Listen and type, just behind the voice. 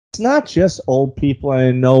It's not just old people.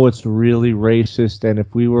 I know it's really racist, and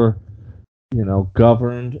if we were,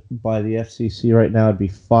 governed by the FCC right now, I'd be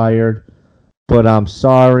fired. But I'm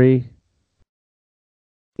sorry,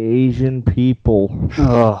 Asian people.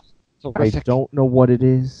 Ugh, I don't know what it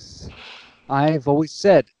is. I've always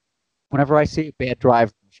said, whenever I see a bad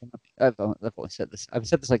driver, I've always said this. I've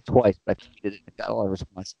said this like twice, but I've tweeted it and got a lot of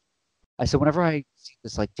response. I said, whenever I see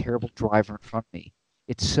this like terrible driver in front of me,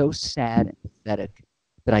 it's so sad and pathetic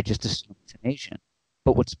that I just assume it's an Asian.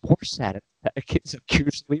 But what's more sad and pathetic is I'm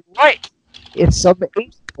usually right. It's some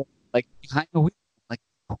Asian like behind the wheel. Like,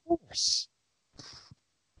 of course.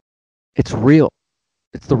 It's real.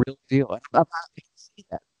 It's the real deal. I'm not I can see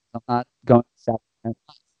that. I'm not going to South Carolina,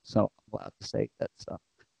 so I'm allowed to say that stuff.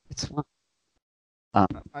 It's fine.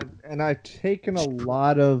 I've taken a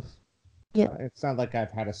lot of. Yeah. It's not like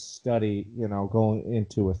I've had a study, going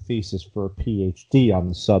into a thesis for a PhD on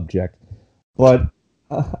the subject, but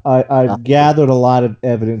I've gathered a lot of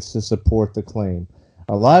evidence to support the claim.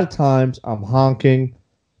 A lot of times I'm honking,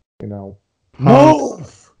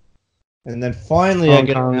 move! And then finally I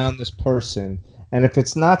get around this person, and if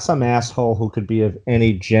it's not some asshole who could be of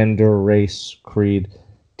any gender, race, creed,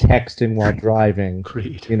 texting while driving,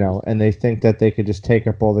 and they think that they could just take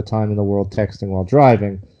up all the time in the world texting while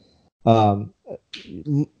driving, I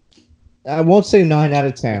won't say 9 out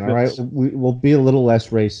of 10, all right? We'll be a little less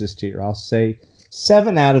racist here. I'll say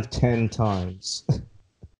 7 out of 10 times.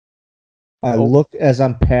 I look as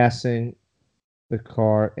I'm passing the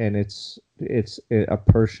car, and it's a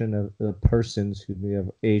persons who may have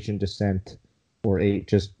Asian descent, or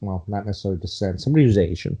not necessarily descent, somebody who's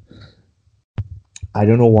Asian. I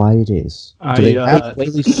don't know why it is. Do they have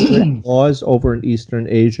really strict laws over in Eastern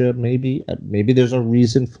Asia? Maybe there's a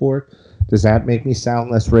reason for it. Does that make me sound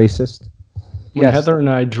less racist? When Heather and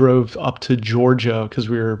I drove up to Georgia because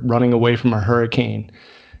we were running away from a hurricane,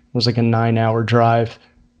 it was like a 9-hour drive.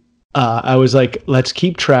 I was like, let's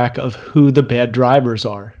keep track of who the bad drivers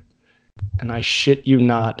are. And I shit you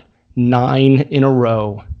not, 9 in a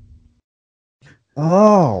row.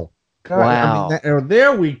 Oh. God, wow.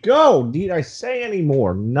 There we go. Need I say any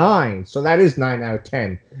more? 9. So that is 9 out of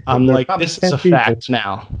 10. I'm like, this is a fact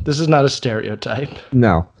now. This is not a stereotype.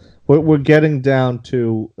 No. We're getting down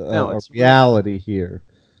to a reality here.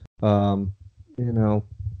 It's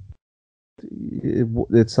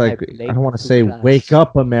like, I don't want to say wake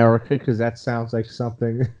up, America, because that sounds like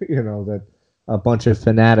something, that a bunch of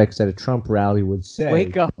fanatics at a Trump rally would say.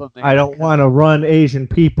 Wake up, America. I don't want to run Asian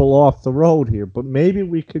people off the road here, but maybe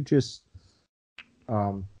we could just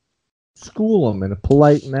school them in a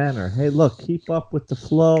polite manner. Hey, look, keep up with the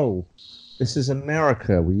flow. This is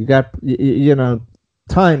America. You got,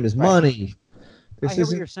 time is money. This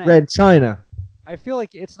isn't Red China. I feel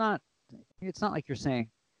like it's not like you're saying,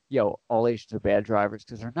 yo, all Asians are bad drivers,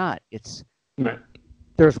 because they're not. It's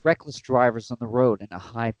there's reckless drivers on the road, and a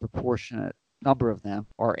high proportionate number of them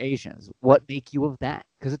are Asians. What make you of that?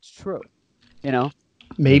 Because it's true,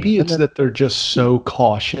 Maybe it's that they're just so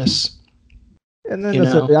cautious. And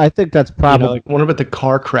then I think that's probably. I wonder what the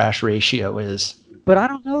car crash ratio is. But I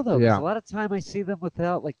don't know though. Because a lot of time I see them with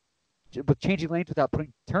changing lanes without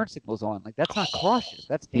putting turn signals on. Like, that's not cautious.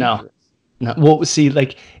 That's dangerous. No. Well, see,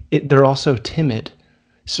 they're also timid.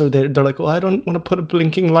 So they're like, well, I don't want to put a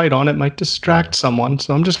blinking light on. It might distract someone.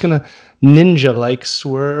 So I'm just going to ninja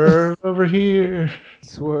swerve over here.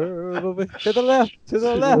 Swerve over to the left, to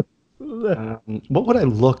the left. What would I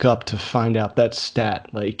look up to find out that stat?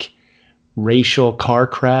 Like racial car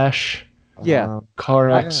crash? Yeah.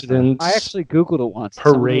 Car accidents? I actually Googled it once.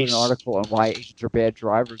 Someone wrote an article on why Asians are bad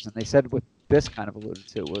drivers. And they said what this kind of alluded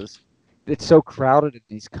to was it's so crowded in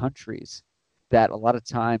these countries that a lot of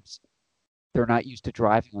times they're not used to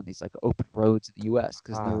driving on these open roads in the U.S.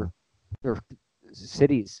 because they're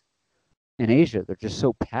cities in Asia. They're just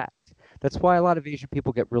so packed. That's why a lot of Asian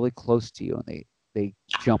people get really close to you and they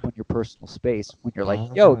jump on your personal space when you're like,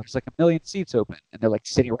 yo, there's like 1 million seats open, and they're like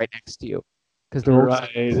sitting right next to you because they're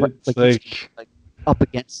like up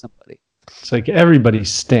against somebody. It's like everybody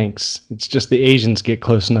stinks. It's just the Asians get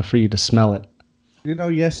close enough for you to smell it.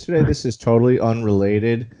 Yesterday, this is totally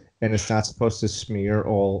unrelated, and it's not supposed to smear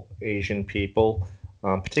all Asian people,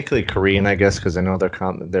 particularly Korean, I guess, because I know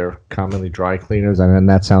they're commonly dry cleaners, and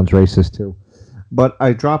that sounds racist too. But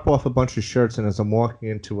I drop off a bunch of shirts, and as I'm walking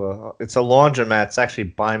into it's a laundromat. It's actually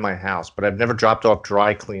by my house, but I've never dropped off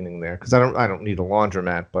dry cleaning there because I don't need a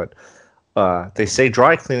laundromat. But they say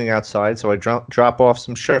dry cleaning outside, so I drop off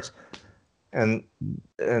some shirts, and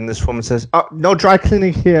this woman says, "Oh, no dry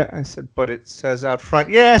cleaning here." I said, "But it says out front."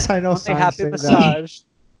 Yes, I know. Happy massage.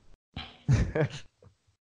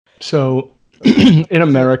 So, in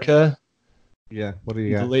America, Yeah, what do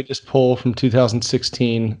you The got? latest poll from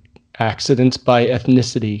 2016, accidents by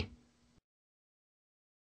ethnicity.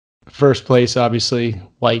 First place, obviously,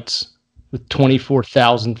 whites with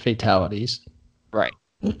 24,000 fatalities. Right.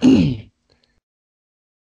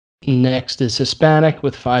 Next is Hispanic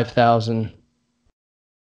with 5,000.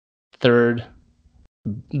 Third,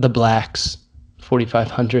 the blacks,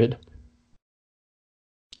 4,500.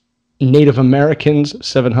 Native Americans,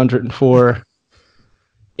 704.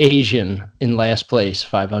 Asian in last place,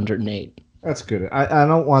 508. That's good. I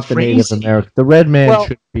don't want the Crazy. Native American. The red man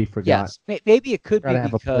should be forgotten. Yes, maybe it could be Gotta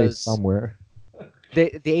have a place because somewhere.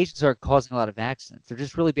 the Asians are causing a lot of accidents. They're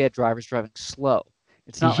just really bad drivers driving slow.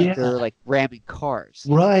 It's not like they're like ramming cars.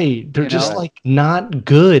 Right. They're just know? like not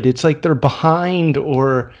good. It's like they're behind,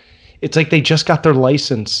 or it's like they just got their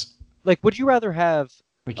license. Like, would you rather have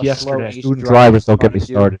Like a yesterday. slow Asian Student driver drivers don't in get me front of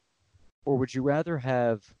you, started. or would you rather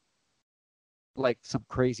have like some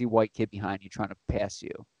crazy white kid behind you trying to pass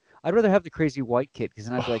you? I'd rather have the crazy white kid because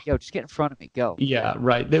then I'd be like, yo, just get in front of me, go. Yeah,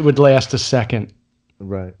 right. It would last a second.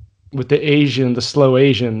 Right. With the Asian, the slow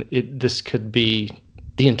Asian, this could be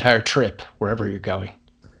the entire trip wherever you're going.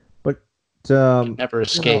 But Never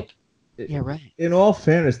escape. Yeah, right. In all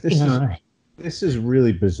fairness, this is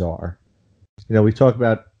really bizarre. You know, we talk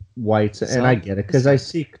about whites, and I get it because I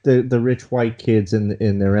see the rich white kids in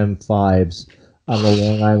their M5s on the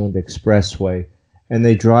Long Island Expressway, and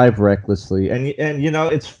they drive recklessly. And you know,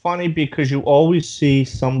 it's funny because you always see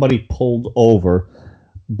somebody pulled over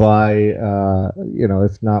by you know,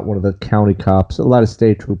 if not one of the county cops. A lot of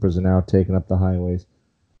state troopers are now taking up the highways.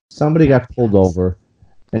 Somebody got pulled over,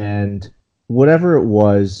 and whatever it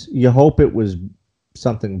was, you hope it was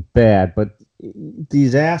something bad, but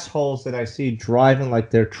these assholes that I see driving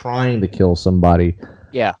like they're trying to kill somebody,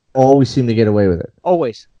 always seem to get away with it.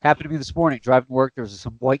 Always. Happened to me this morning. Driving to work, there was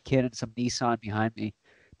some white kid and some Nissan behind me,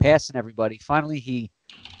 passing everybody. Finally, he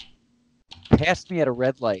passed me at a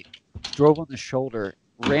red light, drove on the shoulder,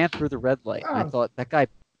 ran through the red light. And I thought, that guy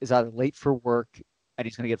is either late for work and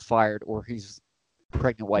he's going to get fired, or he's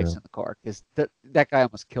pregnant wife's in the car, because that guy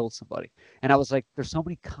almost killed somebody. And I was like, there's so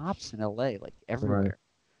many cops in LA, like everywhere. Right.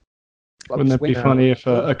 Wouldn't that be funny if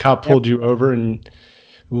a cop pulled you over and,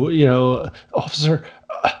 you know, officer,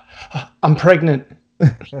 I'm pregnant.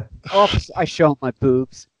 Officer, I show him my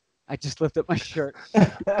boobs. I just lift up my shirt.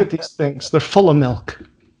 Look at these things. They're full of milk.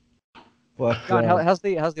 But, John, how's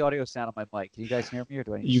the audio sound on my mic? Can you guys hear me, or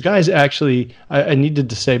do I need You guys actually, I needed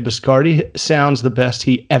to say, Biscardi sounds the best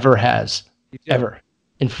he ever has. Ever.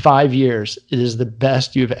 In 5 years, it is the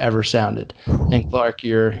best you've ever sounded. And Clark,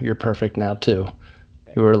 you're perfect now too.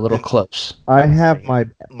 You were a little close. I have my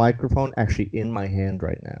microphone actually in my hand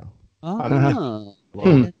right now. Oh.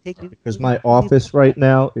 Because my office right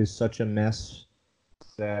now is such a mess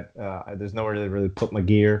that there's nowhere to really put my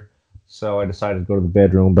gear. So I decided to go to the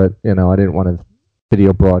bedroom, but you know, I didn't want to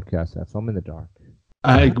video broadcast that, so I'm in the dark.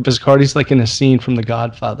 Biscardi's like in a scene from The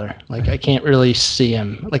Godfather. Like, I can't really see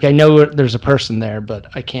him. Like, I know there's a person there, but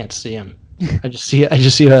I can't see him. I just see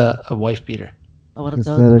a wife beater. I want to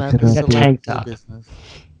talk about a tank top. business.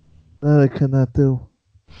 That I cannot do.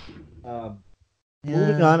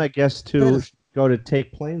 Moving on, I guess, to go to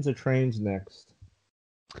take planes or trains next.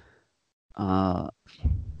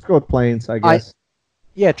 Let's go with planes, I guess.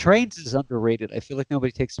 Yeah, trains is underrated. I feel like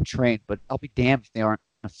nobody takes a train, but I'll be damned if they aren't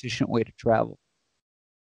an efficient way to travel.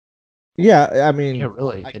 Yeah, I mean, Yeah,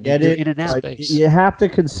 really. I get it. In and out. Like, you have to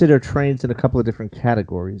consider trains in a couple of different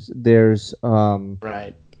categories. There's,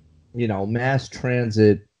 Right. you know, mass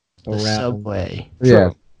transit The around. subway.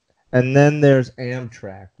 Yeah. And then there's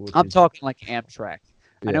Amtrak. I'm talking like Amtrak.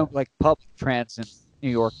 Yeah. I know like public transit in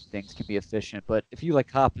New York and things can be efficient, but if you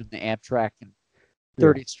like hop in the Amtrak and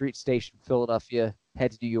 30th Street Station, Philadelphia,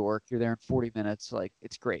 head to New York, you're there in 40 minutes. Like,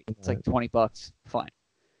 it's great. It's like $20, fine.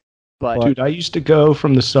 But Dude, I used to go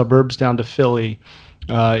from the suburbs down to Philly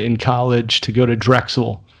in college to go to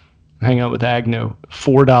Drexel, hang out with Agnew.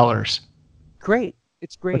 $4. great.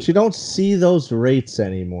 It's great. But you don't see those rates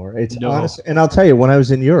anymore. It's No. honest. And I'll tell you, when I was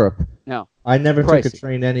in Europe, No. I never took a Pricey.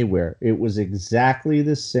 train anywhere. It was exactly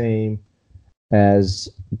the same as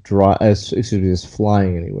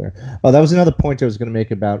flying anywhere. Oh, that was another point I was going to make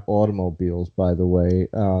about automobiles, by the way.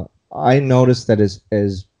 I noticed that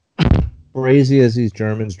as crazy as these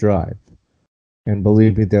Germans drive, and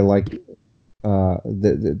believe me, they're like,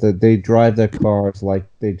 they drive their cars like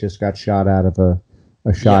they just got shot out of a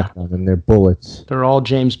shotgun, and they're bullets. They're all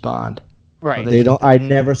James Bond. Right. They don't. I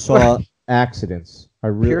never saw accidents. I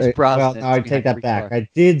really. Pierce Brosnan Well, no, I is take behind that back. every car. I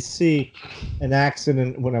did see an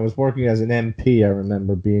accident when I was working as an MP. I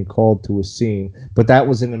remember being called to a scene, but that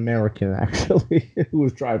was an American actually who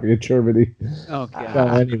was driving in Germany. Oh, God.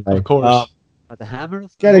 Well, anyway, Of course. The hammer?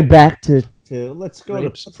 Getting back to let's go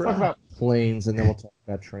Grapes to let's of talk wrath. about planes and then we'll talk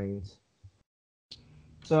about trains.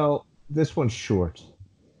 So this one's short.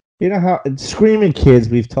 You know how screaming kids?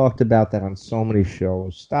 We've talked about that on so many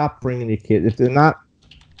shows. Stop bringing your kids if they're not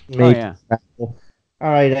made. yeah. All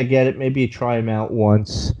right, I get it. Maybe you try them out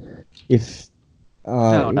once. If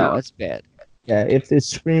No, that's bad. yeah, if they're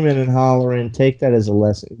screaming and hollering, take that as a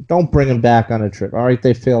lesson. Don't bring them back on a trip. All right,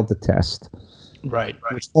 they failed the test, Right.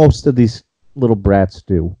 which most of these little brats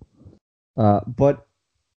do. But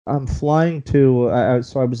I'm flying to.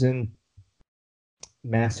 So I was in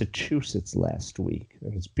Massachusetts last week,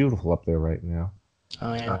 and it's beautiful up there right now.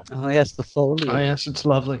 Oh yeah. Oh, yes, the foliage. Oh yes, it's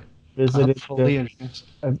lovely. Visited. Foliage, yes.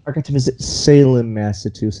 I got to visit Salem,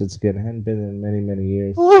 Massachusetts again. I hadn't been in many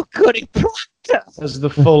years. Oh, goody practice. Has the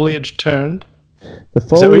foliage turned? The that what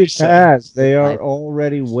foliage you're has. They are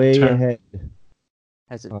already way Turn. ahead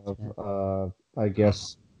Has it? of, I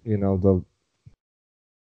guess, the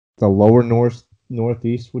lower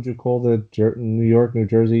northeast, would you call the New York, New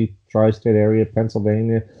Jersey, tri-state area,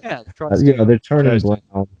 Pennsylvania? Yeah, They're turning Tri-state.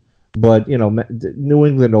 brown. But, New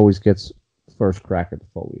England always gets first crack at the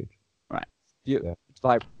foliage. It's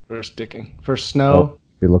vibrant. First sticking. First snow.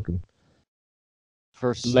 Be looking.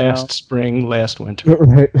 First Last spring. Last winter.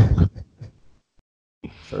 Right.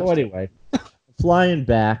 So anyway, flying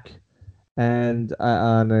back, and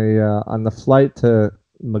on the flight to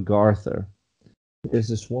MacArthur, there's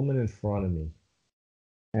this woman in front of me,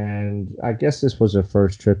 and I guess this was her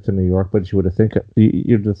first trip to New York, but you'd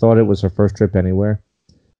have thought it was her first trip anywhere.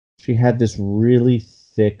 She had this really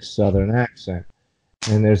thick Southern accent,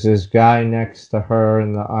 and there's this guy next to her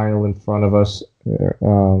in the aisle in front of us,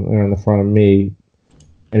 or in the front of me,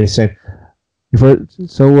 and he's saying,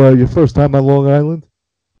 your first time on Long Island?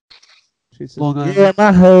 She says, Long Island. yeah,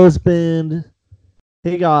 my husband,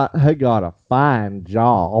 he got a fine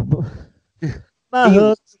job. My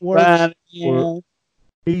husband works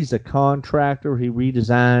he's a contractor. He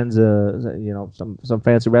redesigns some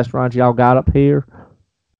fancy restaurants y'all got up here.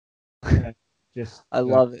 I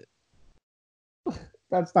love it.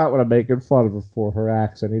 That's not what I'm making fun of her for, her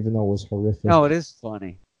accent, even though it was horrific. No, it is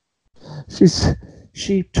funny.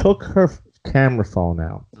 She took her camera phone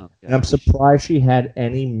out. Oh, and I'm surprised she had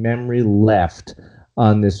any memory left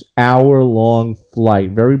on this hour-long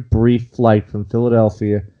flight, very brief flight from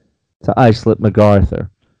Philadelphia to Islip MacArthur.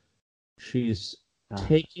 She's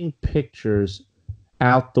taking pictures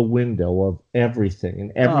out the window of everything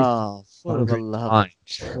and everything. Oh, for the love of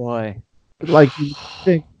joy. Like, you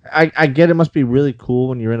think, I get it must be really cool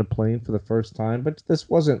when you're in a plane for the first time, but this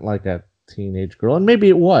wasn't like a teenage girl. And maybe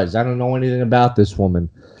it was. I don't know anything about this woman.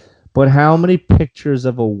 But how many pictures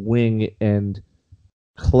of a wing and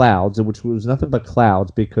clouds, which was nothing but clouds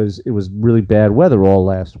because it was really bad weather all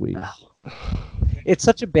last week. It's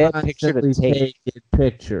such a bad picture to take.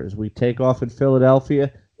 Pictures. We take off in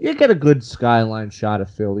Philadelphia. You get a good skyline shot of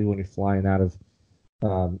Philly when you're flying out of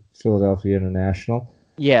Philadelphia International.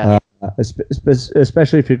 Yeah.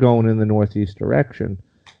 Especially if you're going in the northeast direction.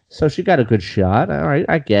 So she got a good shot. All right,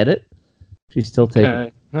 I get it. She's still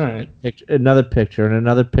taking All right. another picture and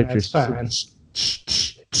another picture. That's fine.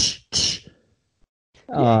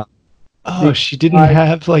 She didn't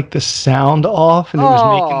have like the sound off, and it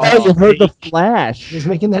was making that you heard the fake- flash. It was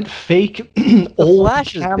making that fake old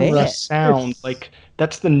flash is camera bad. sound. Like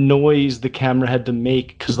that's the noise the camera had to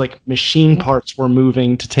make because like machine parts were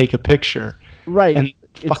moving to take a picture, Right. and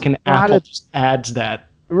fucking Apple just adds that.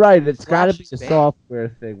 Right, it's got to Flash be is a bad. software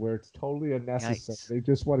thing where it's totally unnecessary. Yikes. They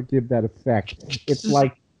just want to give that effect. It's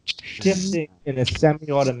like shifting in a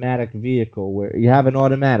semi-automatic vehicle where you have an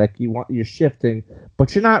automatic, you're shifting,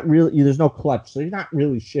 but you're not really. There's no clutch, so you're not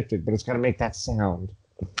really shifting. But it's got to make that sound.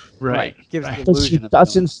 Right. Gives the But she illusion of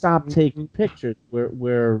doesn't stop taking pictures.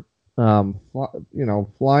 We're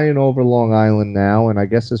flying over Long Island now, and I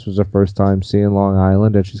guess this was her first time seeing Long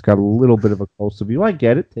Island, and she's got a little bit of a closer view. I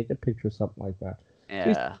get it. Take a picture, something like that.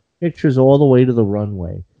 Yeah. Pictures all the way to the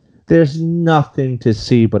runway. There's nothing to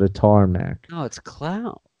see but a tarmac. No, it's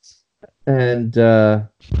clouds. And I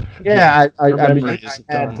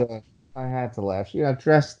had to laugh.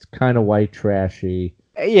 Dressed kind of white trashy.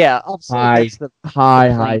 Yeah, I'm sorry. That's the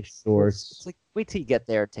High plane. shorts. It's like, wait till you get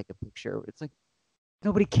there and take a picture. It's like,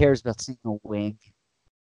 nobody cares about seeing a wing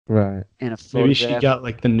Right. and a photograph. Maybe she got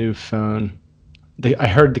like the new phone. I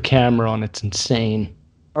heard the camera on it's insane.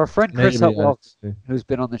 Our friend Chris Maybe, Hutwell, who's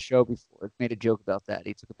been on the show before, made a joke about that.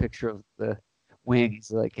 He took a picture of the wing. He's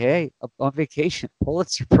like, hey, I'm on vacation.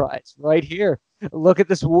 Pulitzer Prize right here. Look at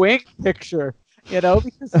this wing picture.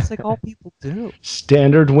 Because it's like all people do.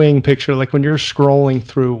 Standard wing picture, like when you're scrolling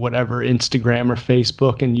through whatever Instagram or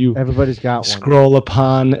Facebook, and you Everybody's got one. scroll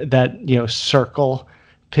upon that circle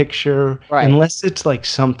picture. Right. Unless it's like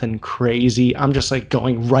something crazy, I'm just like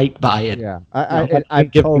going right by it. Yeah, I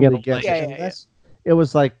totally get it. Yeah. Unless it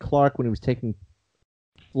was like Clark when he was taking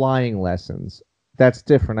flying lessons. That's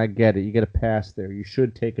different. I get it. You get a pass there. You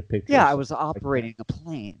should take a picture. Yeah, I was operating a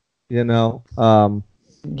plane.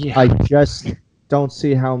 I just don't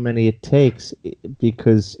see how many it takes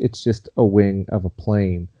because it's just a wing of a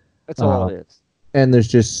plane. That's all it is. And there's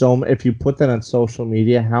just if you put that on social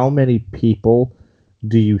media, how many people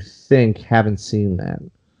do you think haven't seen that?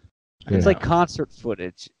 It's like concert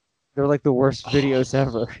footage. They're like the worst videos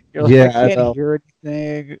ever. You're like, I can't hear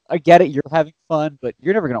anything. I get it. You're having fun, but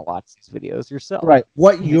you're never going to watch these videos yourself. Right.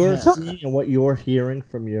 What you're seeing and what you're hearing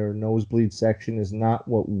from your nosebleed section is not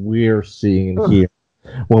what we're seeing and hearing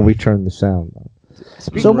when we turn the sound on.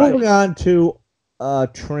 Moving on to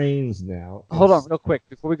trains now. Hold on real quick.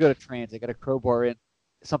 Before we go to trains, I got a crowbar in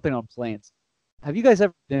something on planes. Have you guys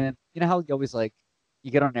ever been, how you always you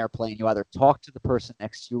get on an airplane, you either talk to the person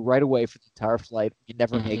next to you right away for the entire flight, you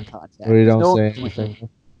never make contact. Or you don't say anything.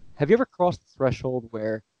 Have you ever crossed the threshold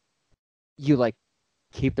where you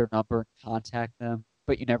keep their number and contact them,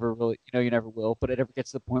 but you never really, you never will, but it ever gets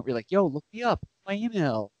to the point where you're like, yo, look me up, my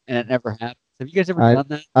email, and it never happens. Have you guys ever done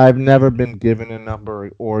that? I've never been given a number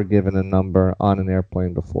or given a number on an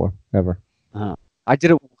airplane before, ever. I did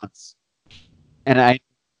it once, and I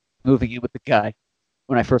moving in with the guy.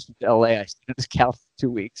 When I first moved to LA, I stayed in his couch for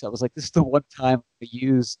 2 weeks. I was like, this is the one time I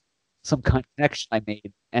use some kind of connection I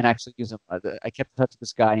made and actually use him. I kept in touch with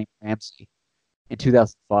this guy named Ramsey in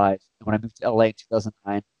 2005. And when I moved to LA in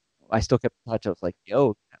 2009, I still kept in touch. I was like,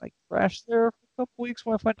 yo, can I crash there for a couple weeks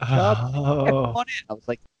when I find a job? I was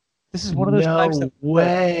like, this is one of those times. No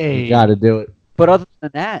way. You got to do it. But other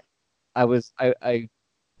than that, I've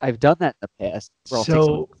done that in the past. Where I'll take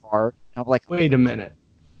someone's car, and I'm like, wait a minute.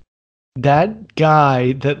 That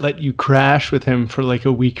guy that let you crash with him for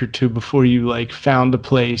a week or two before you found a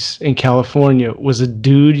place in California was a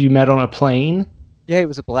dude you met on a plane? Yeah, he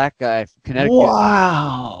was a black guy from Connecticut.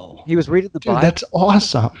 Wow. He was reading the Bible. That's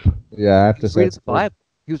awesome. Yeah, I have to say. The Bible.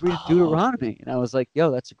 He was reading Deuteronomy, and I was like,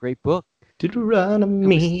 yo, that's a great book. Deuteronomy.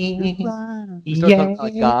 We started talking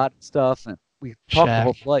about God and stuff, and we talked the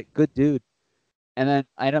whole flight. Good dude. And then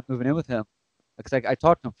I ended up moving in with him because I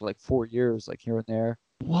talked to him for 4 years, here and there.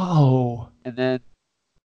 Whoa. And then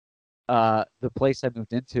the place I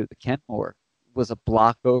moved into, the Kenmore, was a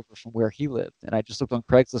block over from where he lived. And I just looked on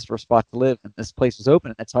Craigslist for a spot to live, and this place was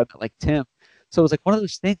open, and that's how I met Tim. So it was one of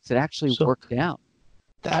those things that actually worked out.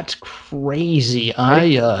 That's crazy.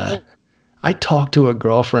 I talked to a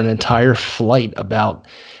girl for an entire flight about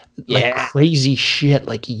crazy shit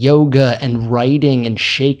like yoga and writing and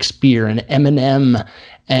Shakespeare and Eminem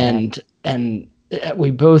and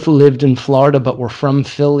we both lived in Florida, but we're from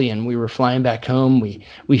Philly, and we were flying back home. We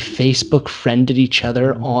Facebook friended each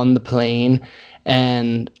other on the plane,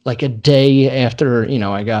 and a day after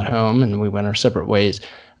I got home and we went our separate ways,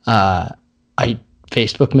 I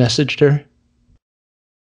Facebook messaged her.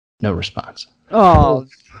 No response. Oh,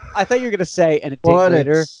 I thought you were gonna say, and a day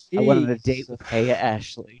later, I went on a date with Haya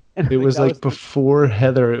Ashley. It was before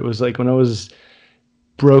Heather. It was when I was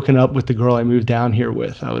broken up with the girl I moved down here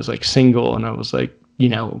with. I was single, and I was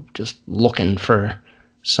just looking for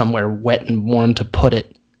somewhere wet and warm to put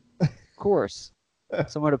it. Of course.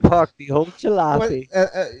 Somewhere to park the old jalopy.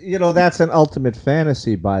 That's an ultimate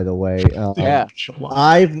fantasy, by the way. Yeah.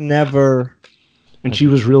 I've never... And she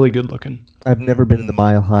was really good looking. I've never been in the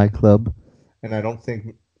Mile High Club, and I don't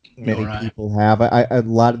think many people have. A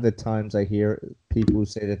lot of the times I hear people who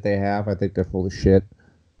say that they have, I think they're full of shit.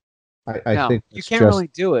 I think you can't really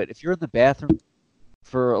do it. If you're in the bathroom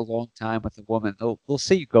for a long time with a woman, they'll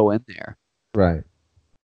see you go in there. Right.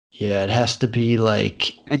 Yeah, it has to be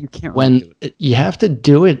and you can't really do it. You have to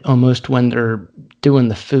do it almost when they're doing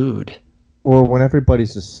the food. Or when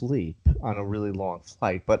everybody's asleep on a really long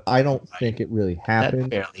flight, but I don't think it really happens. That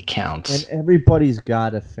barely counts. And everybody's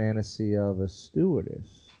got a fantasy of a stewardess.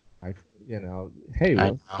 Hey,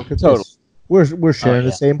 look at this. We're sharing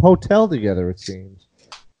the same hotel together, it seems.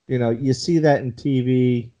 You see that in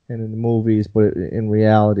TV and in the movies, but in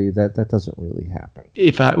reality, that doesn't really happen.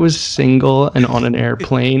 If I was single and on an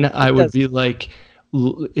airplane, I would be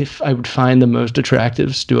if I would find the most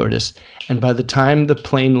attractive stewardess, and by the time the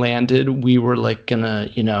plane landed, we were gonna,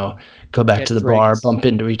 go back to the bar, bump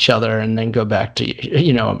into each other, and then go back to,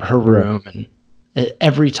 her room, and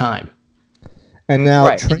every time. And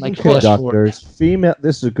now train conductors, female.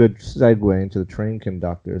 This is a good segue into the train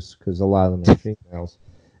conductors because a lot of them are females.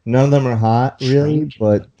 None of them are hot, really,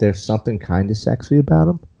 but there's something kind of sexy about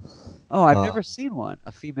them. Oh, I've never seen one.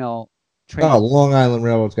 A female train. Oh, Long Island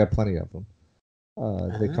Railroad's got plenty of them.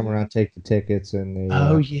 They come around, take the tickets, and they.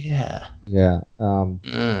 Oh yeah. Yeah.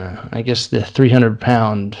 I guess the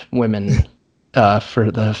 300-pound women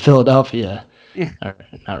for the Philadelphia. Yeah. Are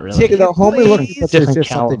not really. Ticket, homie looking, but there's Different just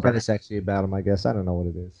something caliber. kind of sexy about them. I guess I don't know what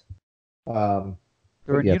it is.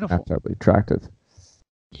 They're in uniform. Not terribly attractive.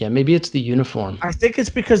 Yeah, maybe it's the uniform. I think it's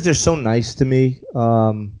because they're so nice to me.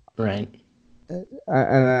 Right.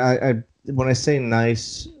 I when I say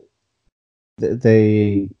nice,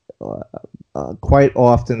 they quite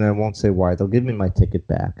often, I won't say why, they'll give me my ticket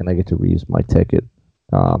back, and I get to reuse my ticket.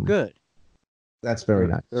 Good. That's very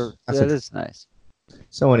nice. That is nice.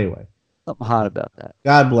 So anyway, Something hot about that.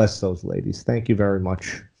 God bless those ladies. Thank you very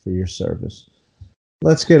much for your service.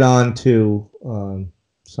 Let's get on to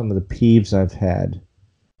some of the peeves I've had.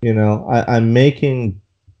 You know, I'm making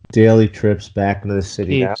daily trips back into the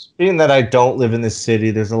city now. Being that I don't live in the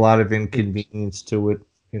city, there's a lot of inconvenience to it.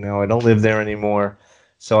 You know, I don't live there anymore.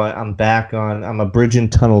 So I'm back on. I'm a bridge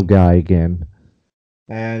and tunnel guy again.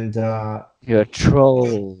 And You're a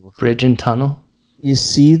troll. Bridge and tunnel? You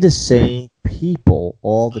see the same people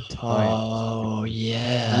all the time. Oh,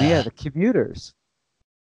 yeah. Oh, yeah, the commuters.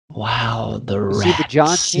 Wow, the You see the John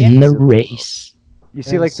rats Candy in the of the race. You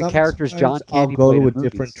see, like, the characters John I'll Candy go played to a in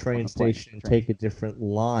movies different train on the plane. station and take a different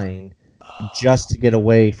line just to get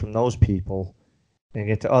away from those people and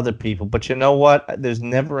get to other people. But you know what? There's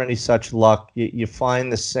never any such luck. You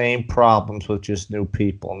find the same problems with just new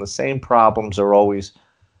people. And the same problems are always,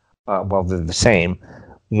 well, they're the same.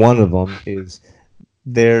 One of them is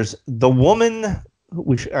there's the woman,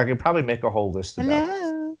 I could probably make a whole list about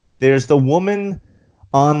this. There's the woman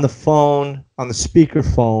on the phone, on the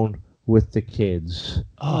speakerphone with the kids.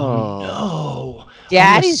 Oh, no.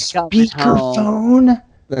 Daddy's coming home. Speakerphone?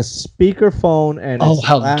 The speakerphone, and it's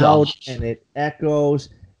how loud dumb. and it echoes.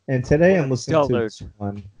 And today I'm listening to this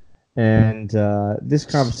one, and this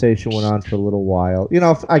conversation went on for a little while. You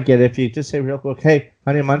know, I get it. If you just say real quick, "Hey,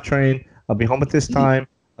 honey, I'm on train. I'll be home at this time.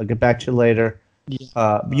 I'll get back to you later."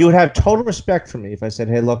 You would have total respect for me if I said,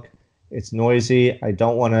 "Hey, look, it's noisy. I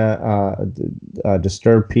don't want to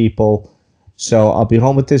disturb people, so I'll be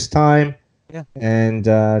home at this time." Yeah. And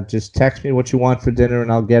just text me what you want for dinner,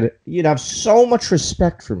 and I'll get it. You'd have so much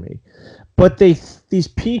respect for me. But these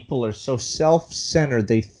people are so self-centered.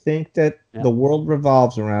 They think that the world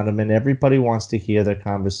revolves around them, and everybody wants to hear their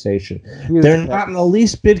conversation. They're not in the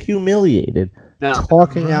least bit humiliated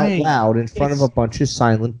talking out loud in front of a bunch of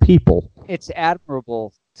silent people. It's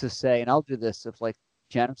admirable to say, and I'll do this if, like,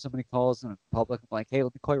 Jen, if somebody calls in public, I'm like, "Hey,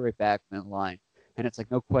 let me call you right back. I'm in line." And it's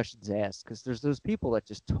like no questions asked, because there's those people that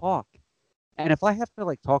just talk. And if I have to,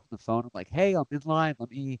 like, talk on the phone, I'm like, "Hey, I'm in line.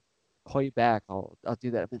 Let me call you back. I'll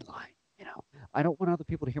do that. I'm in line." You know, I don't want other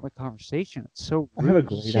people to hear my conversation. It's so rude. I have a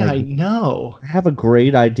great idea. I know. I have a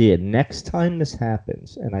great idea. Next time this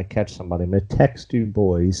happens and I catch somebody, I'm going to text you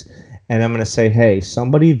boys, and I'm going to say, "Hey,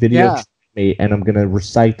 somebody video me," and I'm going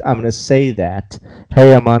to say that,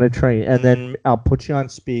 "Hey, I'm on a train," and then I'll put you on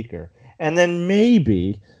speaker. And then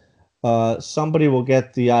maybe somebody will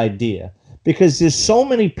get the idea. Because there's so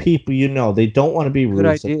many people, you know, they don't want to be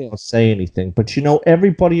rude, so they don't say anything. But, you know,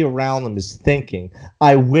 everybody around them is thinking,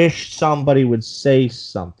 "I wish somebody would say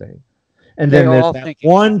something." And then there's that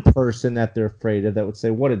one person that they're afraid of that would say,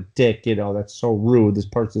 "What a dick, you know, that's so rude. This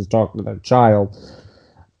person's talking to their child."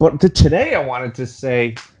 But today I wanted to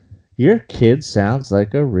say, "Your kid sounds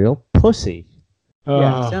like a real pussy."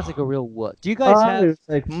 Yeah, it sounds like a real what? Do you guys have... It's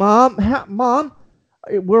like, Mom,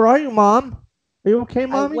 where are you, Mom? Are you okay,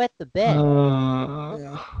 Mommy? I wet the bed.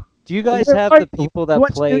 Do you guys have the people that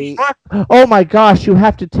play... Oh, my gosh, you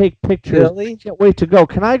have to take pictures. Really? I can't wait to go.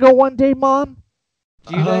 Can I go one day, Mom?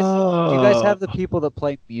 Do you guys have the people that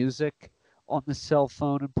play music on the cell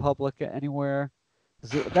phone in public anywhere?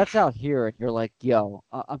 That's out here, and you're like, "Yo,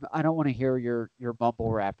 I don't want to hear your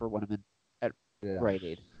mumble rapper when I'm at Rite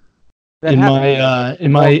Aid." In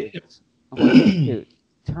my dude,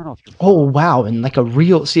 turn off your phone. Oh wow! And like a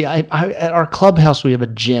real I at our clubhouse we have a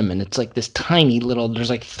gym, and it's like this tiny little.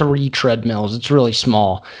 There's like 3 treadmills. It's really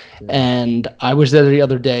small, and I was there the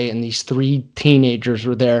other day, and these 3 teenagers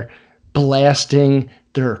were there blasting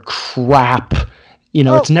their crap. You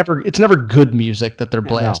know, it's never good music that they're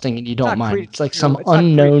blasting, and you don't mind. It's like some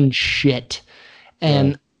unknown shit,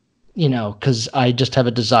 and. You know, because I just have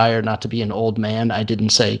a desire not to be an old man. I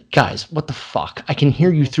didn't say, "Guys, what the fuck? I can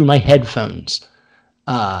hear you through my headphones."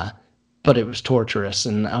 But it was torturous,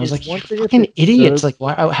 and I was like, "You fucking idiots! Like,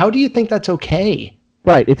 why? How do you think that's okay?"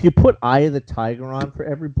 Right. If you put Eye of the Tiger on for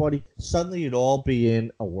everybody, suddenly you'd all be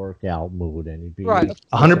in a workout mood, and you'd be Right.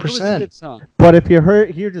 100%. But if you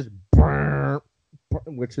hear just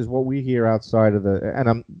which is what we hear outside of the, and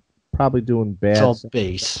I'm probably doing bad. It's all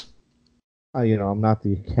bass. I'm not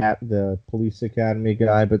the police academy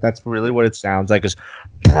guy, but that's really what it sounds like. Is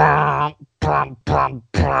and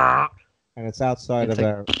it's outside of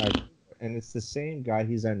our, and it's the same guy.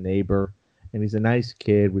 He's our neighbor. And he's a nice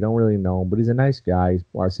kid. We don't really know him, but he's a nice guy.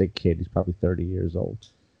 Well, I say kid. He's probably 30 years old.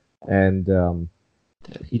 And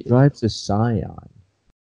he drives a Scion.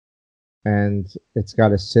 And it's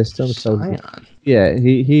got a system.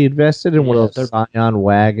 He invested in one of those Scion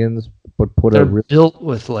wagons, but they're built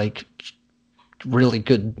with, like, really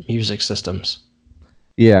good music systems.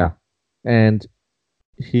 Yeah. And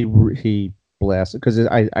he blasts it, because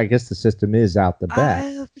I guess the system is out the back.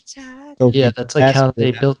 So that's like how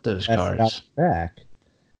they built those cars. Back.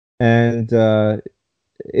 And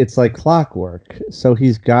it's like clockwork. So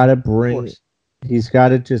he's got to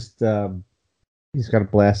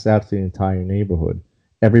blast out to the entire neighborhood.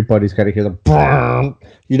 Everybody's got to hear the boom.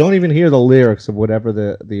 You don't even hear the lyrics of whatever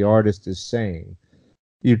the artist is saying.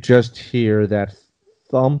 You just hear that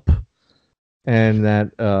thump and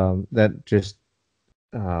that just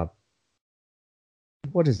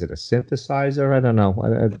what is it? A synthesizer? I don't know.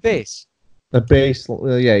 The bass. The bass.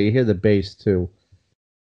 Yeah, you hear the bass too.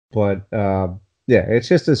 But it's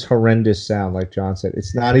just this horrendous sound, like John said.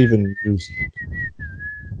 It's not even music.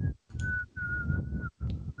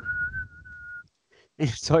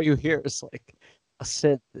 It's all you hear is like a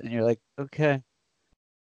synth, and you're like, okay,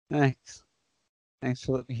 thanks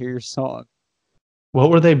for letting me hear your song. What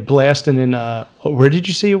were they blasting in? Where did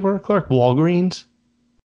you say you were, Clark? Walgreens.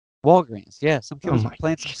 Walgreens, yeah. Some kid was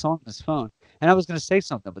playing some song on his phone, and I was going to say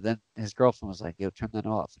something, but then his girlfriend was like, "Yo, turn that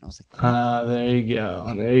off," and I was like, there you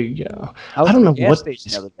go. I don't know what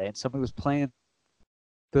station the other day, and somebody was playing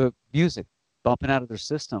the music, bumping out of their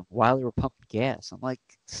system while they were pumping gas. I'm like,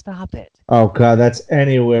 stop it! Oh God, that's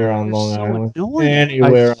anywhere on Long Island.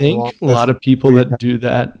 Anywhere. I think a lot of people that do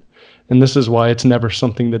that, and this is why it's never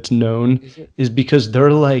something that's known, is because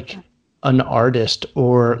they're like an artist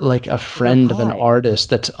or like a friend of an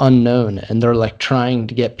artist that's unknown, and they're like trying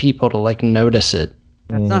to get people to like notice it.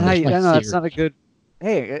 That's not how you. No, that's not a good.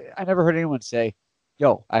 Hey, I never heard anyone say,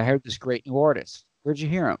 "Yo, I heard this great new artist. Where'd you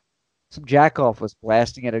hear him?" Some jackoff was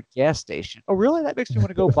blasting at a gas station. Oh, really? That makes me want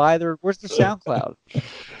to go buy their. Where's their SoundCloud?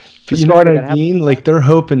 But you know what I mean? Like they're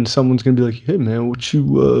hoping someone's gonna be like, "Hey man, what you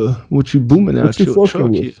booming out your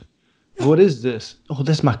truck here? What is this? Oh,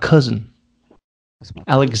 that's my cousin,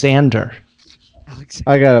 Alexander.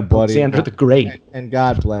 I got a buddy, Alexander the Great, and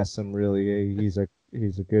God bless him. Really, he's a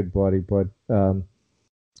good buddy, but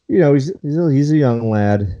he's a young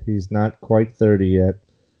lad. He's not quite 30 yet.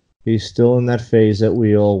 He's still in that phase that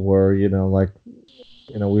we all were. We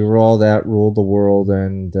were all that ruled the world,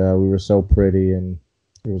 and we were so pretty, and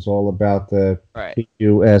it was all about the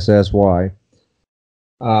PUSSY.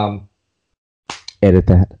 Edit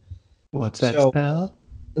that. What's that spell?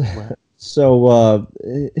 So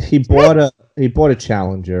he bought a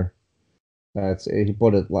Challenger. He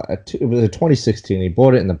bought it. It was a 2016. He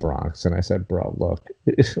bought it in the Bronx, and I said, "Bro, look,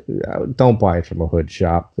 don't buy it from a hood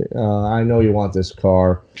shop. I know you want this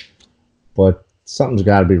car, but something's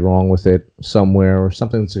got to be wrong with it somewhere, or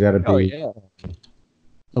something's got to be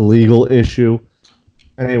a legal issue."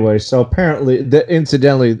 Anyway, so apparently,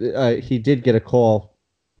 incidentally, he did get a call.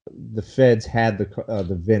 The feds had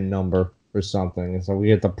the VIN number or something, and so we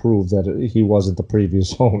had to prove that he wasn't the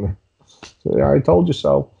previous owner. So I told you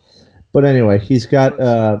so. But anyway, he's got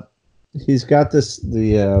the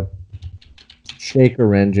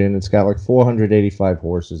Shaker engine. It's got like 485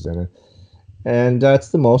 horses in it, and that's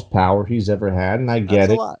the most power he's ever had. And I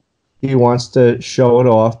get it. He wants to show it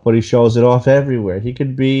off, but he shows it off everywhere. He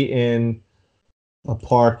could be in a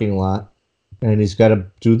parking lot, and he's got to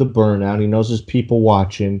do the burnout. He knows there's people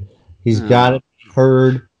watching. He's got to be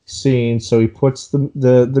heard, seen. So he puts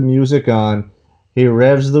the music on. He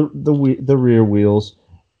revs the rear wheels,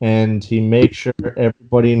 and he makes sure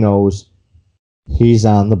everybody knows he's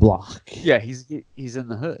on the block. Yeah, he's in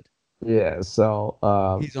the hood. Yeah, so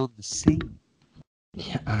he's on the scene.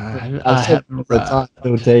 Yeah, I said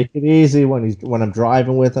to take it easy when I'm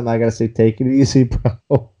driving with him. I gotta say, take it easy,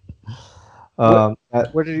 bro.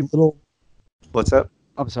 Where did he? What's up?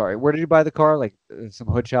 I'm sorry. Where did you buy the car? Like some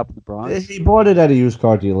hood shop in the Bronx? He bought it at a used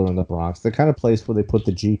car dealer in the Bronx. The kind of place where they put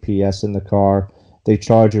the GPS in the car. They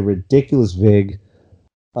charge a ridiculous vig.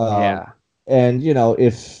 And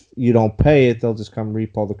if you don't pay it, they'll just come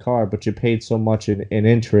repo the car. But you paid so much in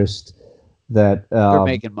interest that they're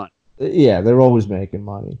making money. Yeah, they're always making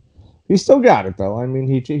money. He still got it though. I mean,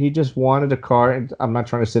 he just wanted a car. I'm not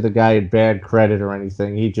trying to say the guy had bad credit or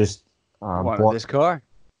anything. He just wanted this car.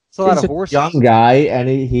 It's a he's lot of horses. Young guy, and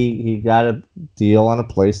he got a deal on a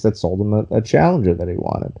place that sold him a Challenger that he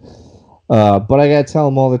wanted. But I gotta tell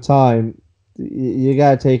him all the time, you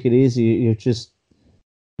gotta take it easy.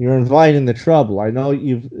 You're inviting the trouble. I know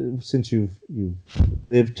since you've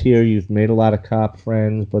lived here, you've made a lot of cop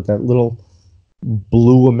friends, but that little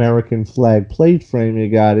blue American flag plate frame you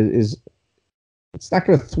got is it's not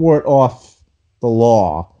going to thwart off the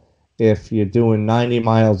law if you're doing 90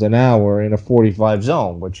 miles an hour in a 45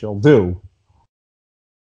 zone, which you'll do.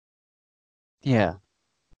 Yeah,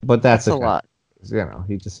 but that's a lot. You know,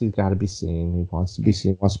 he's got to be seen. He wants to be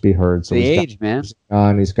seen, wants to be heard. So the age, man.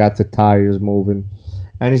 He's got the tires moving,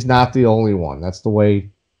 and he's not the only one. That's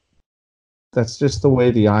just the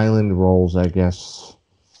way the island rolls, I guess.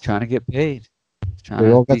 Trying to get paid.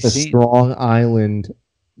 They all got the Strong Island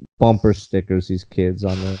bumper stickers, these kids,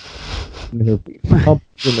 on their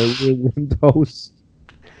rear windows.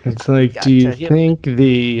 It's like, do you think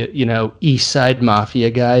the, East Side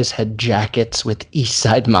Mafia guys had jackets with East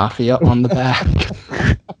Side Mafia on the back?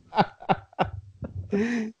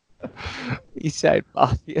 East Side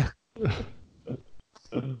Mafia.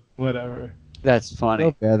 Whatever. That's funny.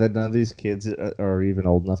 So bad that none of these kids are even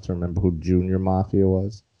old enough to remember who Junior Mafia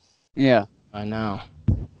was. Yeah. I know.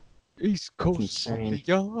 East Coast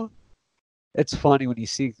Mafia. It's funny when you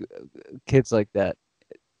see kids like that.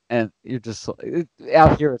 And you're just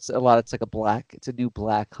out here. It's like it's a new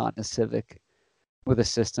black Honda Civic with a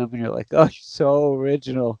system, and you're like, oh, you're so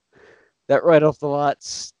original. That right off the lot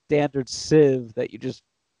standard Civ that you just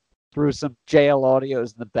threw some JL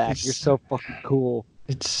audios in the back. You're so fucking cool.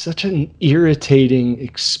 It's such an irritating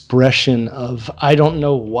expression of I don't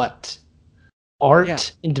know what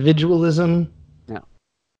art, individualism. No.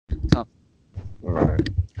 All right.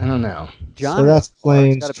 I don't know. John, so that's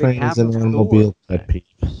planes, trains, and automobile pet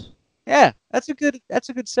peeves. Yeah, that's a good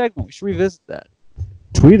segment. We should revisit that.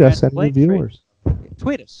 Tweet us at viewers.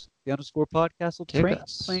 Tweet us. The _Podcastle.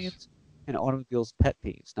 Trains, planes, and automobiles pet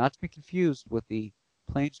peeves. Not to be confused with the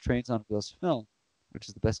Planes, Trains, on Wheels film, which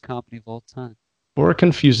is the best comedy of all time. Or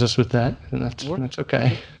confuse us with that, and that's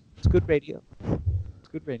okay. It's good radio. It's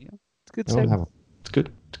good radio. It's good segment. It's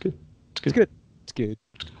good. It's good. It's good. It's good. It's good.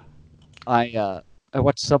 I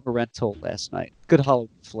watched Summer Rental last night. Good Halloween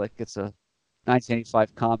flick. It's a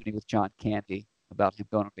 1985 comedy with John Candy about him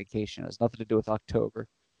going on vacation. It has nothing to do with October,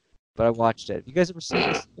 but I watched it. Have you guys ever seen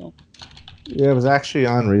this film? Yeah, it was actually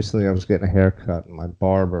on recently. I was getting a haircut, and my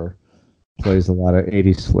barber plays a lot of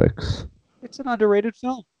 80s flicks. It's an underrated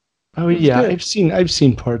film. Oh yeah, I've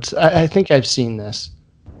seen parts. I think I've seen this.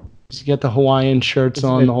 You get the Hawaiian shirts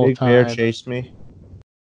on the whole time. Big Bear Chase Me.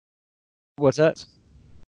 What's that?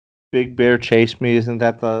 Big Bear Chase Me. Isn't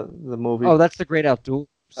that the movie? Oh, that's The Great Outdoors.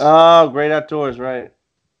 Oh, Great Outdoors, right.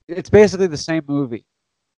 It's basically the same movie,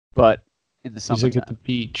 but in the summertime. He's like at the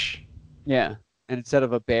beach. Yeah, and instead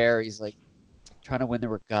of a bear, he's like trying to win the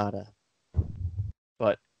regatta.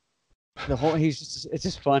 But it's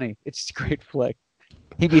just funny. It's just a great flick.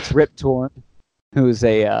 He meets Rip Torn, who's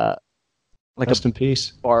a rest in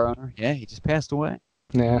peace bar owner. Yeah, he just passed away.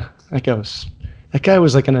 Yeah, that guy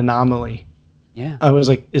was like an anomaly. Yeah, I was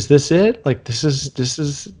like, is this it? Like, this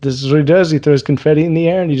is what he does. He throws confetti in the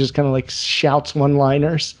air and he just kind of like shouts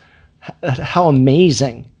one-liners. How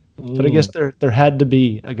amazing! But I guess there had to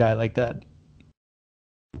be a guy like that.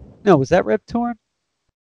 No, was that Rip Torn?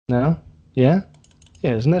 No, yeah,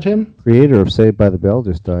 isn't that him? Creator of Saved by the Bell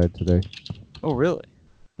just died today. Oh, really?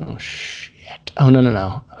 Oh shit! Oh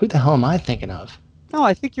no! Who the hell am I thinking of? No,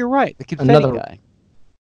 I think you're right. The confetti guy.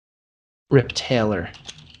 Rip Taylor.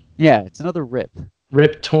 Yeah, it's another Rip.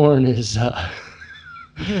 Rip Torn is.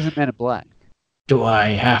 He was a Man in Black. Do I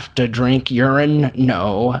have to drink urine?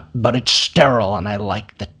 No, but it's sterile and I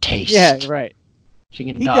like the taste. Yeah, right.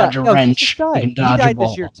 You can dodge a wrench. You can dodge he died a ball.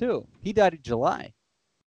 This year too. He died in July.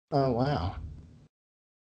 Oh wow.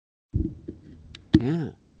 Yeah.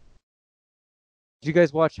 Did you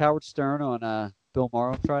guys watch Howard Stern on Bill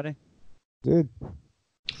Maher on Friday? Did.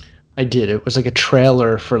 I did. It was like a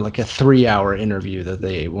trailer for like a 3-hour interview that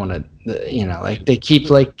they wanted. Like they keep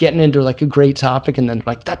like getting into like a great topic and then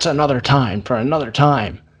like that's another time for another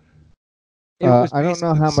time. I don't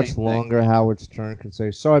know how much longer Howard Stern can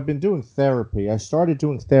say. So I've been doing therapy. I started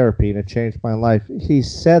doing therapy and it changed my life. He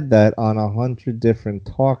said that on 100 different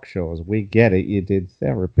talk shows. We get it. You did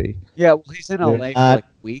therapy. Yeah, well, he's in LA for like a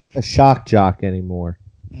week. A shock jock anymore.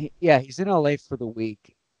 He's in LA for the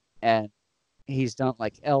week, and he's done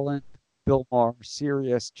like Ellen, Bill Maher,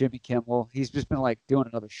 Sirius, Jimmy Kimmel. He's just been like doing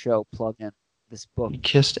another show, plug in this book. He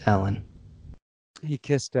kissed Ellen. He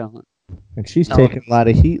kissed Ellen. And she's taking a lot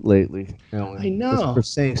of heat lately. I know. Just for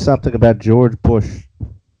saying something about George Bush.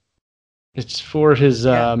 It's for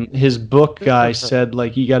his book guy said,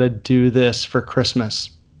 like, you got to do this for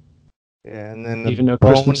Christmas. Yeah, and then even the though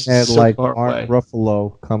Christmas bonehead is so like far Mark away.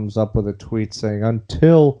 Ruffalo comes up with a tweet saying,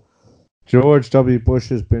 until George W. Bush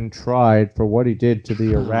has been tried for what he did to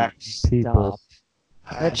the Iraqi people.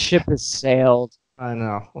 That ship has sailed. I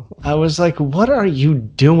know. I was like, what are you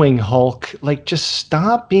doing, Hulk? Like, just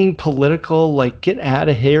stop being political. Like, get out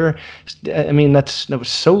of here. I mean, that was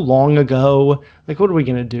so long ago. Like, what are we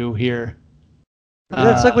going to do here?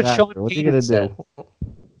 That's like what Sean What are you gonna said. do?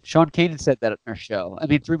 Sean Kanan said that on our show. I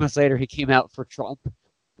mean, 3 months later, he came out for Trump,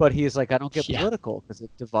 but he's like, I don't get political because it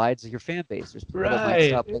divides your fan base. There's people that might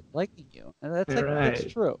stop liking you, and that's that's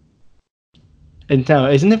true. And now,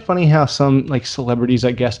 isn't it funny how some like celebrities,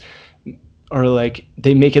 I guess, are like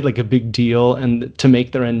they make it like a big deal and to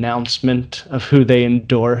make their announcement of who they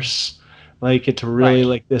endorse. Like it's really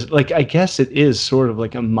like this. Like I guess it is sort of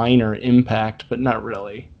like a minor impact, but not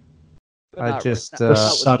really. I just a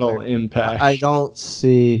subtle impact. I don't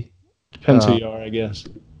see. Depends who you are, I guess.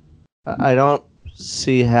 I don't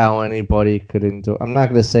see how anybody could endorse. I'm not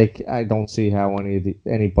going to say I don't see how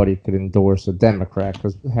anybody could endorse a Democrat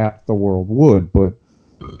because half the world would. But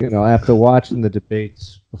you know, after watching the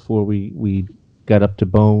debates before we got up to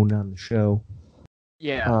bone on the show,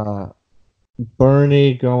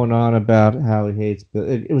 Bernie going on about how he hates Bill.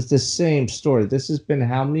 It was the same story. This has been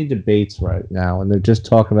how many debates right now, and they're just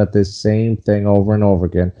talking about this same thing over and over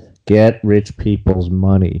again. Get rich people's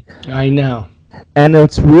money. I know. And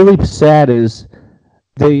what's really sad is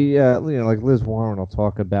they, like Liz Warren will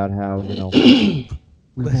talk about how, we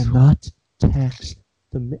will not tax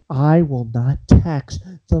I will not tax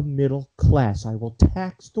the middle class. I will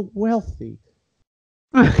tax the wealthy.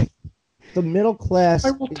 The middle class,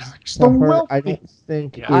 I will tax the wealthy. I don't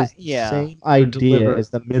think is the same idea as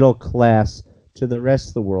the middle class to the rest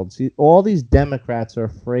of the world. See, all these Democrats are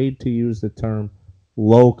afraid to use the term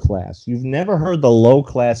low class. You've never heard the low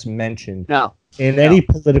class mentioned in any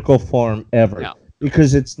political forum ever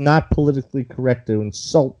because it's not politically correct to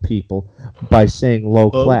insult people by saying low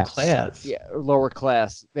class. Yeah, or lower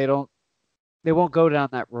class. They won't go down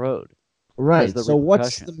that road. Right. So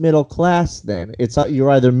what's the middle class then? It's you're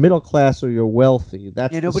either middle class or you're wealthy.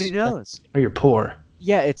 That's nobody knows. Or you're poor.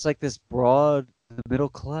 Yeah, it's like this broad middle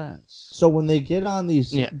class. So when they get on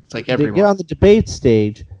these, it's like they get on the debate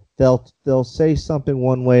stage, they'll say something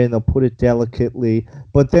one way and they'll put it delicately.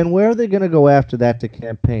 But then where are they going to go after that to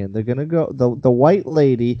campaign? They're going to go. The white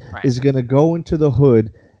lady is going to go into the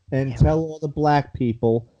hood and tell all the black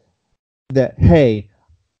people that, hey,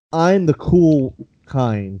 I'm the cool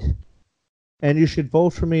kind. And you should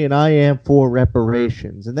vote for me, and I am for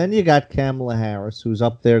reparations. And then you got Kamala Harris, who's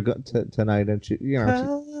up there tonight, and she's doing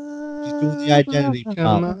the identity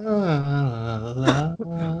politics.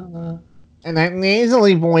 And that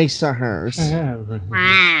nasally voice of hers. And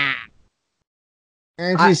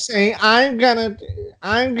she's saying, I'm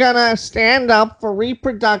gonna stand up for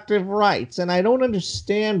reproductive rights. And I don't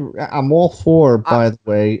understand. I'm all for, by the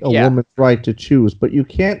way, a woman's right to choose, but you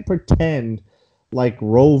can't pretend like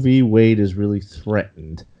Roe v. Wade is really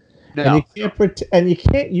threatened. No. And you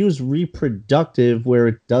can't use reproductive where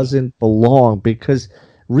it doesn't belong because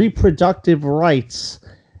reproductive rights,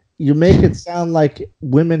 you make it sound like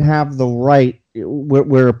women have the right,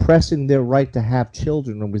 we're oppressing their right to have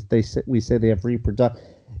children, and we say they have reproductive.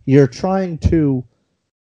 You're trying to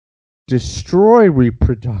destroy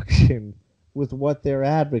reproduction with what they're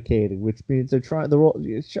advocating, which means they're trying.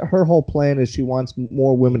 Her whole plan is she wants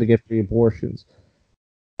more women to get free abortions.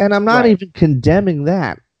 And I'm not even condemning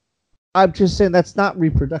that. I'm just saying that's not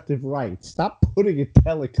reproductive rights. Stop putting it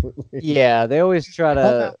delicately. Yeah, they always try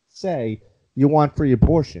to say you want free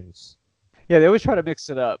abortions. Yeah, they always try to mix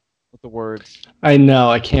it up with the words. I know.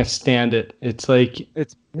 I can't stand it. It's like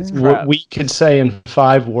it's what we could say in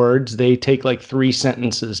 5 words. They take like 3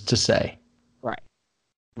 sentences to say.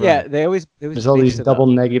 Yeah, they always there's all these double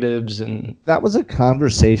negatives, and that was a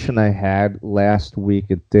conversation I had last week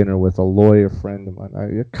at dinner with a lawyer friend of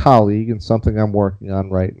mine, a colleague, and something I'm working on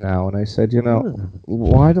right now. And I said,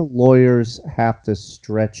 why do lawyers have to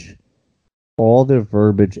stretch all their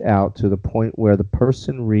verbiage out to the point where the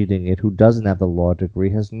person reading it, who doesn't have the law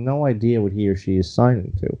degree, has no idea what he or she is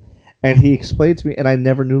signing to? And he explained to me, and I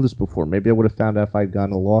never knew this before. Maybe I would have found out if I'd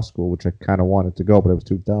gone to law school, which I kind of wanted to go, but I was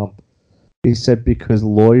too dumb. He said because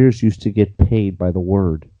lawyers used to get paid by the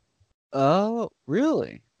word. Oh,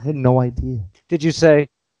 really? I had no idea. Did you say,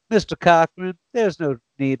 Mr. Cochran, there's no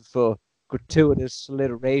need for gratuitous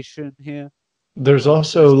alliteration here? There's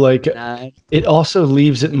also like it also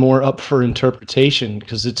leaves it more up for interpretation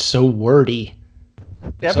because it's so wordy.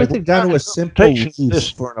 Everything down to a simple lease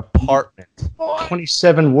for an apartment.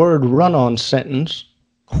 27-word run-on sentence.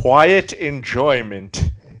 Quiet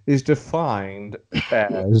enjoyment is defined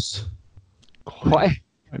as quiet.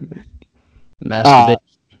 Masturbation.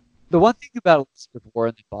 The one thing about Elizabeth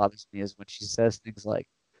Warren that bothers me is when she says things like,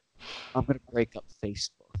 "I'm going to break up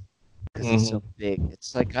Facebook because it's so big."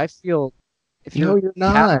 It's like I feel if you're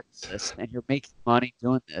not and you're making money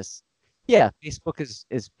doing this, yeah, Facebook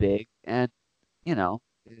is big, and you know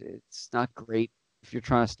it's not great if you're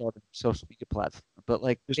trying to start a social media platform. But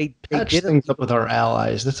like they patch things up with our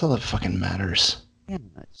allies. That's all that fucking matters. Yeah,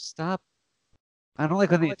 stop. I don't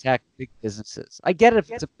like when they attack big businesses. I get it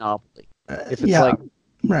if it's a monopoly. If it's like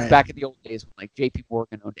back in the old days when like JP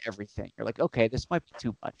Morgan owned everything, you're like, okay, this might be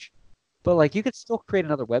too much. But like you could still create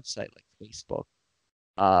another website like Facebook,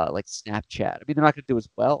 like Snapchat. I mean, they're not going to do as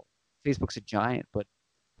well. Facebook's a giant, but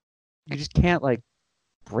you just can't like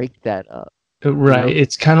break that up. Right. You know?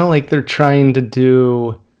 It's kind of like they're trying to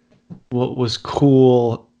do what was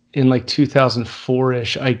cool in like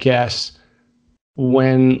 2004-ish, I guess.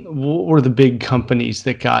 What were the big companies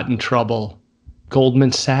that got in trouble?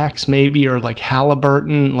 Goldman Sachs, maybe, or like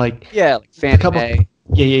Halliburton, like Fannie Mae.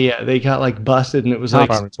 Yeah. They got like busted, and it was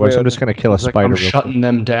like, I'm just gonna kill a spider. I'm shutting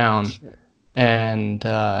them down, and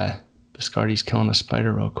Biscardi's killing a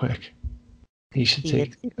spider real quick. He should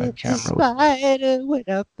take a camera. Spider went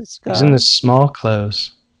up Biscardi. He's in his small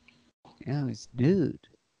clothes. Yeah, he's nude.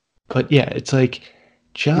 But yeah, it's like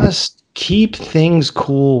just keep things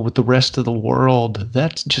cool with the rest of the world.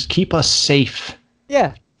 That's just keep us safe.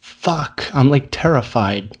 Yeah. Fuck, I'm like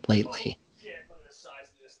terrified lately.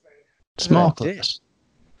 Small clothes.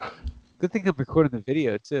 Good thing I'm recording the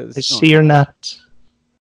video too. I see your nuts.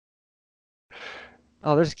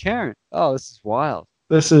 Oh, there's Karen. Oh, this is wild.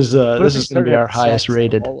 This is gonna be our highest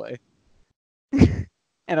rated. And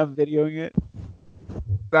I'm videoing it.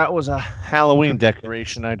 That was a Halloween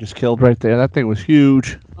decoration I just killed right there. That thing was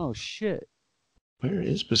huge. Oh shit. Where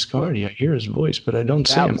is Biscardi? I hear his voice, but I don't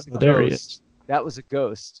see him. Oh, there he is. That was a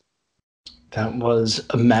ghost. That was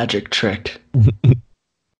a magic trick.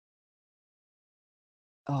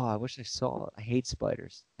 Oh, I wish I saw it. I hate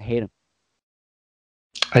spiders. I hate them.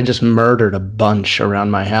 I just murdered a bunch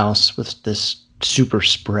around my house with this super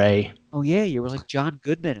spray. Oh yeah, you were like John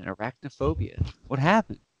Goodman in Arachnophobia. What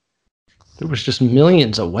happened? There was just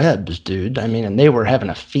millions of webs, dude. I mean, and they were having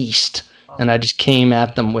a feast. And I just came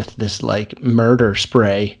at them with this like murder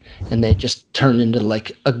spray, and they just turned into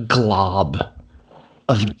like a glob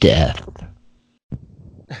of death.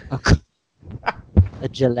 A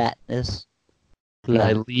gelatinous. And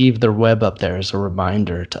I leave their web up there as a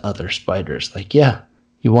reminder to other spiders. Like, yeah,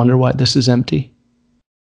 you wonder why this is empty?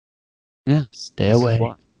 Yeah. Stay away.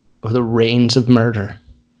 Or the rains of murder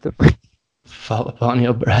fall upon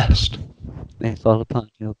your breast. They fall upon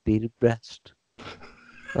your beaten breast.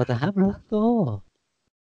 By the hammer of Thor.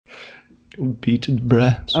 Beaten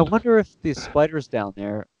breast. I wonder if the spiders down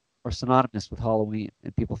there are synonymous with Halloween,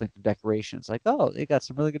 and people think they're decorations. Like, oh, they got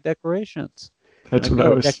some really good decorations. That's like, what I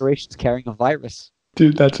was. Decorations carrying a virus.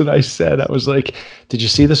 Dude, that's what I said. I was like, "Did you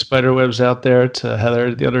see the spider webs out there?" To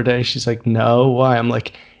Heather the other day. She's like, "No, why?" I'm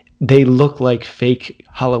like, "They look like fake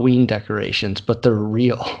Halloween decorations, but they're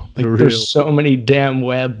real. Like, there's so many damn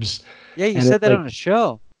webs." Yeah, you said that on a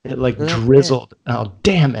show. It like drizzled. Oh,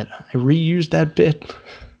 damn it! I reused that bit.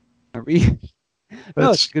 No,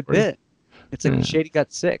 it's a good bit. It's like Shady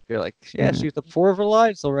got sick. They're like, yeah, she used up 4 of her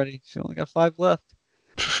lives already. She only got 5 left.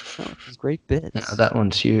 Oh, it's a great bit. Yeah, that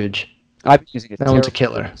one's huge. I've been using it. That one's a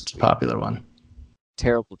killer. It's a popular one.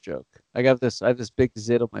 Terrible joke. I have this big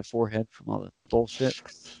zit on my forehead from all the bullshit.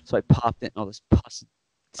 So I popped it and all this pus.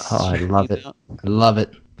 Oh, I love it. I love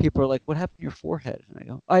it. People are like, what happened to your forehead? And I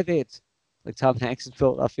go, I have AIDS. Like Tom Hanks in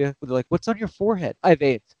Philadelphia. They're like, what's on your forehead? I have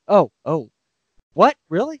AIDS. Oh. What?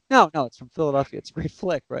 Really? No, it's from Philadelphia. It's a great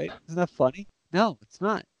flick, right? Isn't that funny? No, it's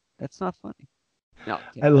not. That's not funny. No.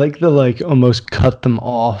 I like the like almost cut them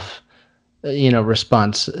off,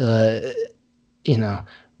 response. What's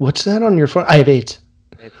that on your phone? I have AIDS.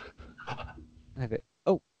 I have it.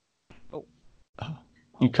 Oh.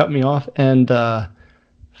 You cut me off and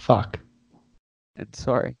fuck. And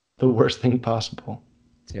sorry. The worst thing possible.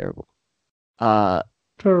 Terrible.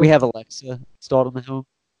 We have Alexa installed in the home,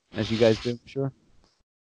 as you guys do, I'm sure.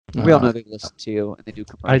 We all know they listen to you and they do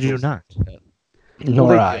commercials. I do not.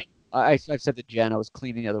 Nor I. I've said to Jen, I was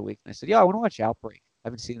cleaning the other week, and I said, yeah, I want to watch Outbreak. I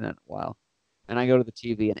haven't seen that in a while. And I go to the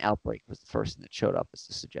TV, and Outbreak was the first thing that showed up as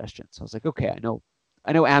a suggestion. So I was like, okay, I know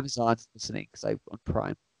Amazon's listening because I own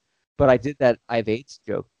Prime. But I did that I have AIDS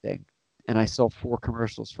joke thing, and I saw 4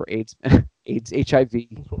 commercials for AIDS, HIV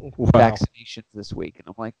Wow. vaccinations this week, and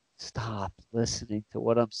I'm like, stop listening to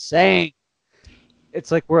what I'm saying. It's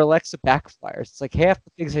like where Alexa backfires. It's like half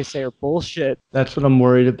the things they say are bullshit. That's what I'm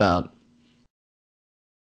worried about.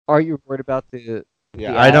 Are you worried about the?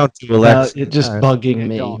 Yeah, the I don't do Alexa. It's just bugging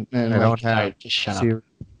me. And I don't like, have all right, just shut up. Siri.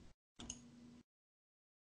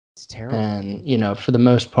 It's terrible. And, you know, for the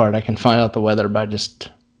most part, I can find out the weather by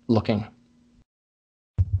just looking.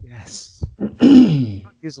 Yes. I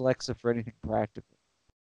don't use Alexa for anything practical,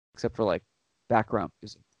 except for like background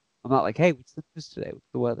music. I'm not like, hey, what's the news today?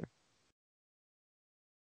 What's the weather?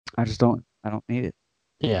 I don't need it.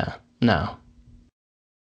 Yeah, no.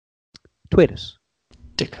 Tweet us.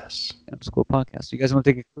 Ridiculous. School Podcast. You guys want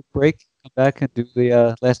to take a quick break? Come back and do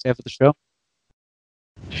the last half of the show?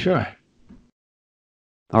 Sure.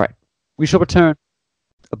 All right. We shall return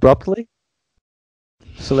abruptly,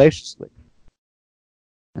 salaciously,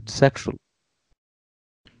 and sexually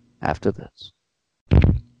after this.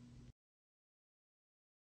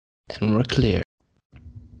 And we're clear.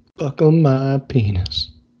 Buckle my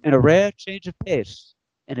penis. And a rare change of pace,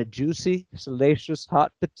 and a juicy, salacious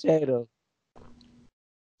hot potato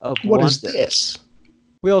of What is wonder. this?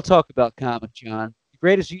 We'll talk about Comic-Jon, the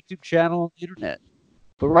greatest YouTube channel on the internet.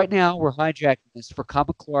 But right now, we're hijacking this for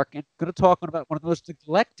Comic Clark and going to talk about one of the most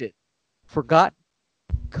neglected, forgotten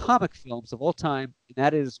comic films of all time, and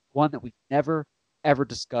that is one that we've never, ever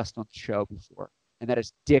discussed on the show before, and that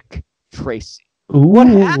is Dick Tracy. Ooh. What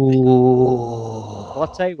happened? Well, I'll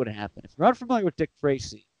tell you what happened. If you're unfamiliar with Dick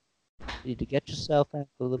Tracy, you need to get yourself out of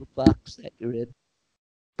the little box that you're in,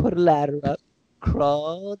 put a ladder up,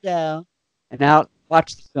 crawl down, and now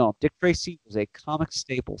watch the film. Dick Tracy was a comic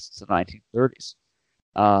staple since the 1930s.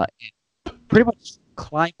 It pretty much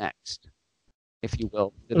climaxed, if you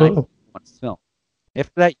will, the 1991 film.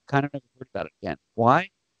 After that, you kind of never heard about it again. Why?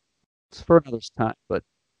 It's for another time, but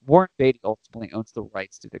Warren Beatty ultimately owns the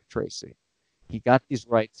rights to Dick Tracy. He got these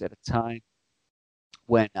rights at a time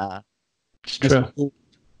when Mr. Gould,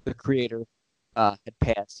 the creator, had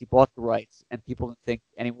passed. He bought the rights, and people didn't think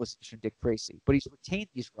anyone was interested in Dick Tracy. But he's retained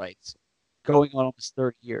these rights going on almost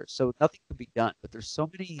 30 years, so nothing can be done. But there's so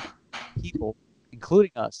many people,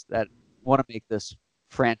 including us, that want to make this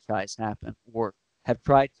franchise happen or have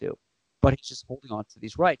tried to. But he's just holding on to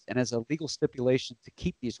these rights. And as a legal stipulation to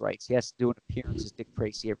keep these rights, he has to do an appearance as Dick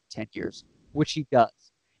Tracy every 10 years, which he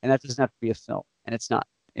does. And that doesn't have to be a film, and it's not.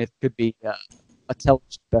 It could be a television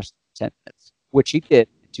special for 10 minutes, which he did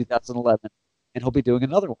in 2011, and he'll be doing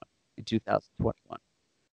another one in 2021.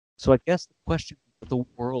 So I guess the question that the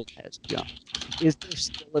world has, John, is there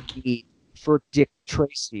still a need for Dick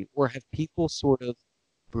Tracy, or have people sort of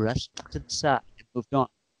brushed to the side and moved on?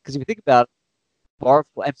 Because if you think about it,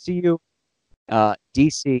 Marvel, MCU,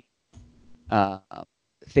 DC,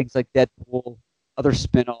 things like Deadpool, other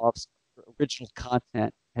spin-offs, original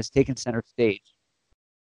content has taken center stage.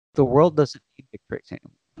 The world doesn't need Dick Tracy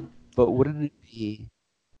anymore. But wouldn't it be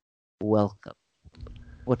welcome?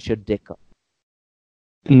 What's your dick on?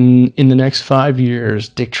 In the next 5 years,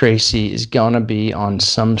 Dick Tracy is going to be on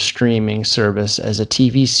some streaming service as a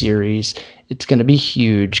TV series. It's going to be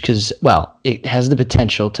huge because, well, it has the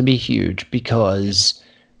potential to be huge because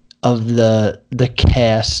of the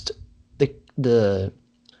cast, the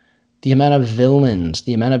amount of villains,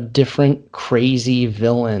 the amount of different crazy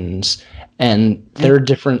villains, and their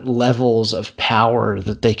different levels of power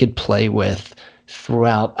that they could play with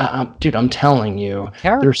throughout. Dude, I'm telling you,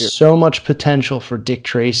 there's so much potential for Dick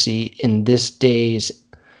Tracy in this day's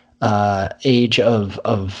age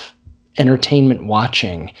of entertainment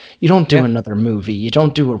watching. You don't do another movie. You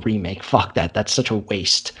don't do a remake. Fuck that. That's such a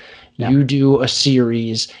waste. Yeah. You do a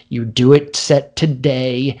series, you do it set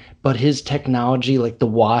today, but his technology, like the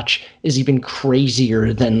watch, is even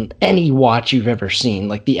crazier than any watch you've ever seen.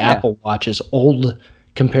 Like the Apple Watch is old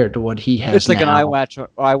compared to what he has. It's like now. an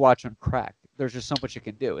iWatch on crack. There's just so much it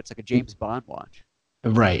can do. It's like a James Bond watch.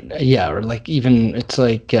 Right. Yeah. Or like even it's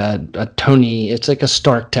like a Tony. It's like a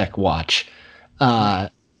Stark Tech watch,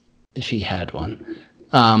 if he had one.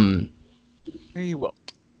 He will.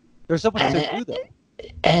 There's so much to do though.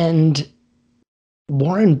 And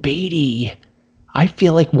Warren Beatty, I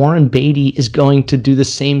feel like Warren Beatty is going to do the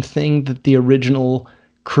same thing that the original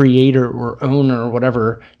creator or owner or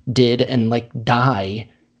whatever did and like die.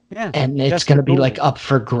 Yeah. And it's going to be like up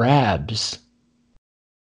for grabs.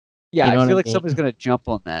 Yeah, you know I feel like somebody's going to jump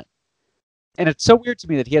on that. And it's so weird to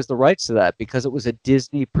me that he has the rights to that because it was a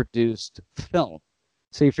Disney produced film.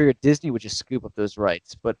 So you figure Disney would just scoop up those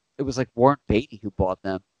rights. But it was like Warren Beatty who bought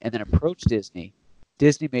them and then approached Disney.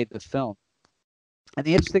 Disney made the film. And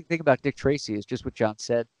the interesting thing about Dick Tracy is just what John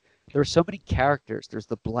said. There are so many characters. There's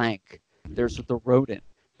the Blank. there's the Rodent,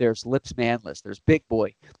 there's Lips Manless, there's Big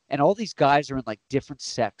Boy, and all these guys are in like different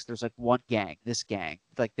sects. There's like one gang, this gang.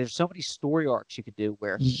 Like there's so many story arcs you could do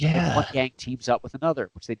where like, one gang teams up with another,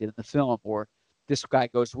 which they did in the film, or this guy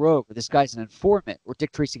goes rogue, or this guy's an informant, or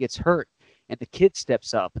Dick Tracy gets hurt and the kid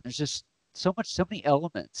steps up, and there's just so many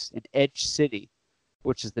elements in Edge City,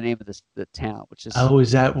 which is the name of the town, which is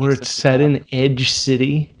is that where it's set in Edge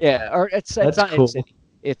City? Yeah, or it's not cool. Edge City.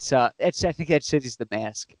 It's I think Edge City's the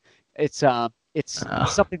mask. It's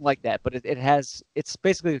something like that, but it's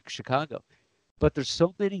basically like Chicago. But there's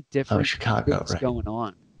so many different things going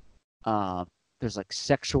on. There's like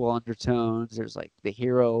sexual undertones, there's like the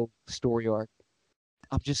hero story arc.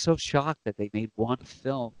 I'm just so shocked that they made one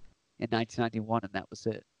film in 1991 and that was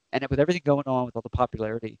it. And with everything going on with all the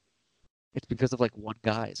popularity, it's because of like one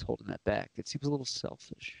guy is holding that back. It seems a little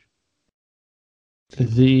selfish.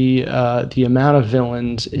 The amount of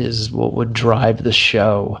villains is what would drive the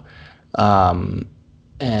show, and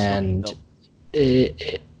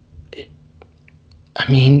I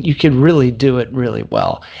mean, you could really do it really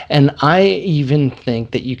well. And I even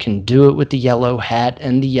think that you can do it with the yellow hat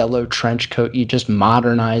and the yellow trench coat. You just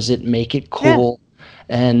modernize it, make it cool. Yeah.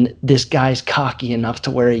 And this guy's cocky enough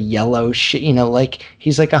to wear a yellow shit, like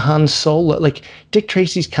he's like a Han Solo. Like Dick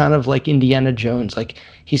Tracy's kind of like Indiana Jones. Like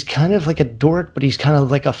he's kind of like a dork, but he's kind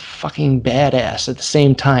of like a fucking badass at the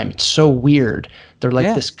same time. It's so weird. They're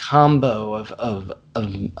like this combo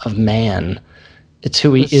of man. It's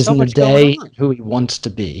who he is in the day, who he wants to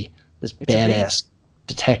be. This badass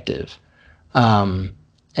detective. And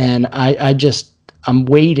I'm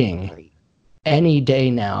waiting any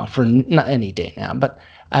day now not any day now, but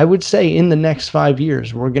I would say in the next 5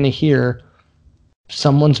 years, we're going to hear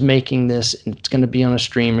someone's making this and it's going to be on a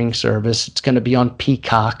streaming service. It's going to be on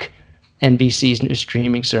Peacock. NBC's new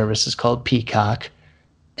streaming service is called Peacock.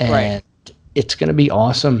 And it's going to be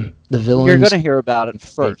awesome. The villains. You're going to hear about it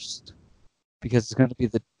first. Because it's going to be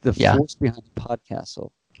the force behind the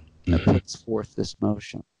Podcastle that puts forth this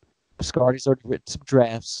motion. Biscardi's already written some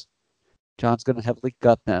drafts. John's going to heavily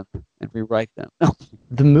gut them and rewrite them.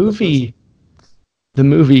 The movie.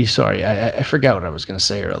 Sorry, I forgot what I was going to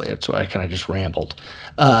say earlier. That's why I kind of just rambled.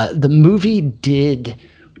 The movie did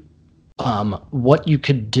what you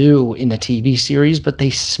could do in a TV series, but they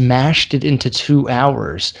smashed it into 2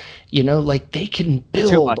 hours. Like they can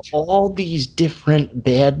build all these different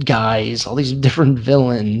bad guys, all these different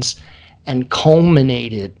villains, and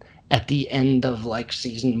culminate it at the end of like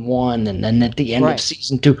season 1 and then at the end of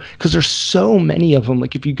season 2. Because there's so many of them.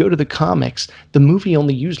 Like if you go to the comics, the movie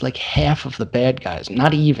only used like half of the bad guys,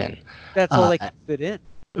 not even. That's all they can fit in.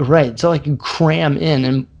 Right, so I can cram in,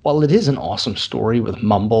 and while it is an awesome story with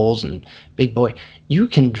Mumbles and Big Boy, you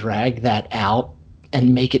can drag that out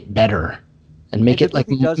and make it better, and make it like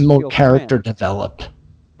more character develop.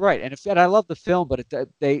 Right, and I love the film, but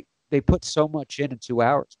they put so much in 2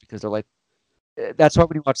 hours because they're like, that's why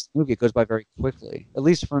when you watch the movie, it goes by very quickly. At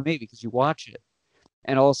least for me, because you watch it,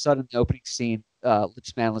 and all of a sudden, the opening scene,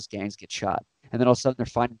 Lips Manless gangs get shot, and then all of a sudden they're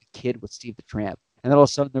finding the kid with Steve the Tramp. And then all of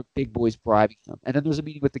a sudden, the Big Boy's bribing him. And then there's a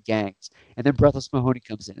meeting with the gangs. And then Breathless Mahoney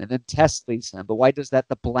comes in. And then Tess leaves him. But why does that?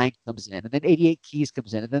 The blank comes in. And then 88 Keys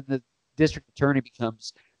comes in. And then the district attorney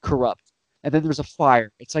becomes corrupt. And then there's a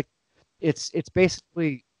fire. It's like, it's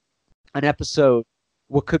basically an episode,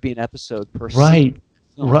 what could be an episode per scene.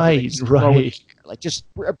 Right. Like, just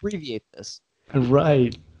abbreviate this.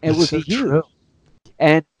 Right. And it would be huge.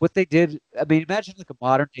 And what they did, I mean, imagine like a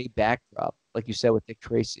modern day backdrop, like you said with Dick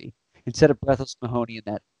Tracy. Instead of Breathless Mahoney in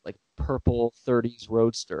that like purple 30s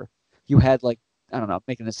roadster, you had like, I don't know, I'm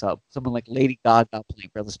making this up, someone like Lady Gaga playing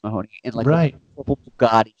Breathless Mahoney and like a purple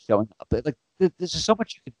Bugatti showing up. Like there's just so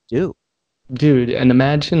much you could do. Dude, and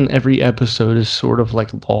imagine every episode is sort of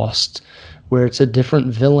like Lost, where it's a different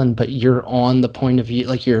villain, but you're on the point of view,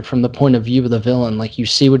 like you're from the point of view of the villain, like you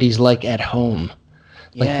see what he's like at home.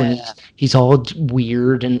 Like when he's all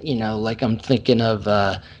weird and, like I'm thinking of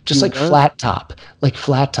just like Flat Top. Like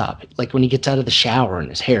when he gets out of the shower and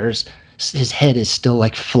his head is still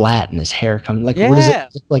like flat and his hair comes like, what is it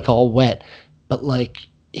look like all wet? But like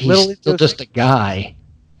he's still just a guy.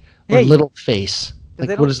 Or Little Face.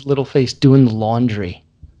 Like what is Little Face doing the laundry?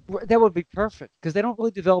 That would be perfect because they don't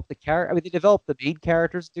really develop the character. I mean, they develop the main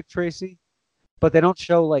characters, Dick Tracy. But they don't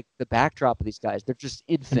show like the backdrop of these guys. They're just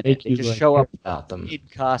infinite. They just like show up about them in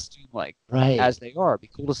costume, like as they are. It'd be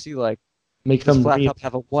cool to see like make them Flat Top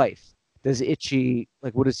have a wife. Does Itchy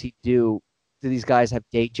like what does he do? Do these guys have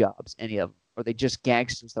day jobs? Any of them? Or are they just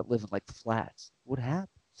gangsters that live in like flats? What happens?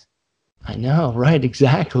 I know, right?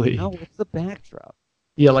 Exactly. No, what's the backdrop?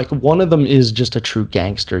 Yeah, like one of them is just a true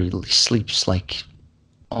gangster. He sleeps like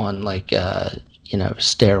on like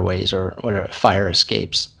stairways or whatever, fire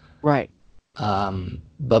escapes. Right.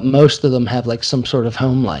 But most of them have like some sort of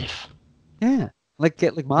home life. Yeah. Like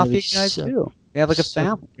mafia guys do. They have like a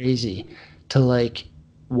family. Crazy to like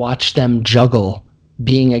watch them juggle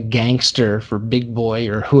being a gangster for Big Boy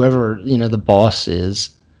or whoever, the boss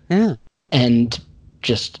is. Yeah. And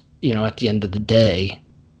just, at the end of the day,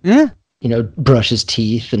 yeah, brush his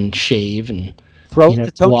teeth and shave and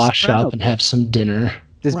wash up and have some dinner.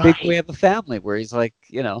 Does Big Boy have a family where he's like,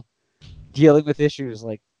 dealing with issues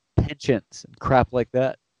like pensions and crap like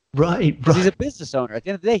that? Right. He's a business owner. At the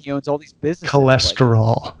end of the day, he owns all these businesses.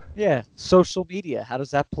 Cholesterol. Social media. How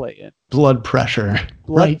does that play in? Blood pressure.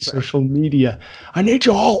 Social media. I need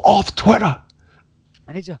you all off Twitter.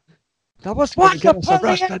 I need you. That was what?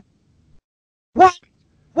 Arrested. What?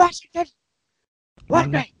 Washington.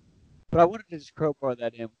 What? But I wanted to just crowbar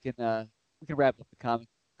that in. We can wrap up the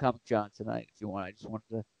Comic-Jon tonight if you want. I just wanted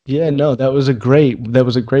to. Yeah, no, that was a great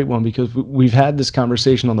one because we've had this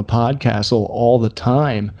conversation on the Podcastle all the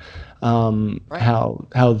time.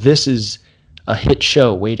 How this is a hit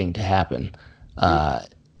show waiting to happen.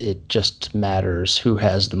 It just matters who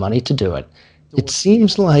has the money to do it. It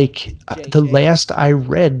seems like the last I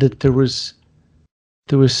read that there was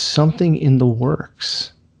something in the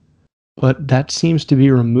works, but that seems to be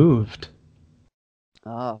removed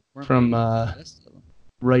from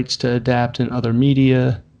rights to adapt in other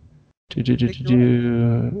media.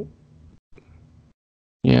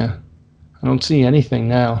 Yeah, I don't see anything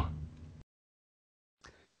now.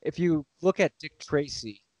 If you look at Dick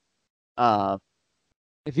Tracy, if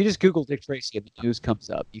you just Google Dick Tracy and the news comes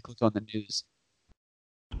up, you click on the news,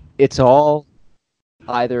 it's all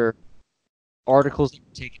either articles that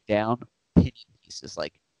were taken down, opinion pieces,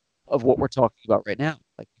 like of what we're talking about right now.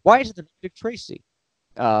 Like, why isn't there Dick Tracy?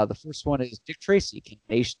 The first one is Dick Tracy, can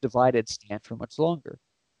nation divided stand for much longer?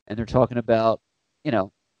 And they're talking about,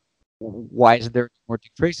 why isn't there more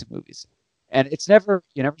Dick Tracy movies? And it's never,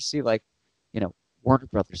 you never see like, Warner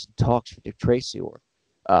Brothers in talks for Dick Tracy or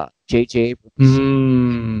J.J.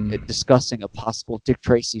 Abrams discussing a possible Dick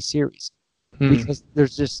Tracy series. Because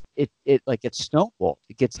there's just, it gets snowballed.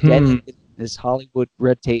 It gets dead in this Hollywood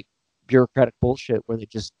red tape bureaucratic bullshit where they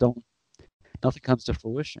just nothing comes to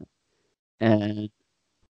fruition. And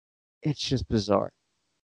it's just bizarre.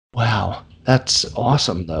 Wow, that's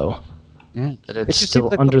awesome though. Yeah, that it's still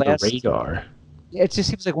like under the radar. Yeah, it just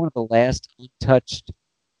seems like one of the last untouched.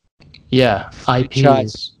 Yeah,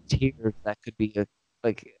 IPs that could be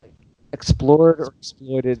explored or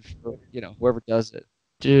exploited for whoever does it.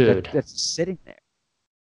 Dude, that's sitting there.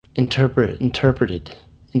 Interpreted.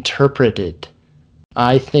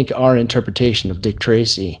 I think our interpretation of Dick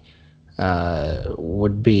Tracy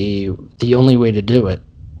would be the only way to do it.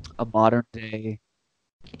 A modern day.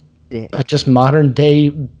 Just modern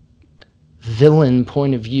day villain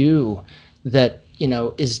point of view that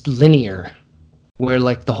is linear, where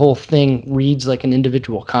like the whole thing reads like an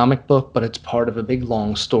individual comic book, but it's part of a big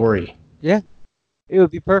long story. Yeah, it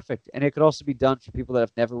would be perfect, and it could also be done for people that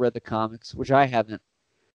have never read the comics, which I haven't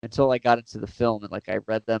until I got into the film, and like I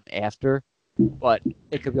read them after. But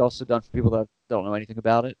it could be also done for people that don't know anything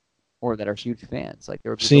about it or that are huge fans. Like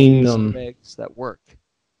there would be seeing them that work.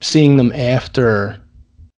 Seeing them after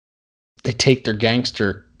they take their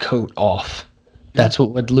gangster coat off. That's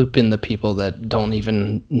what would loop in the people that don't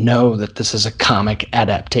even know that this is a comic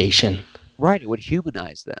adaptation. Right, it would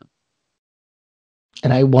humanize them.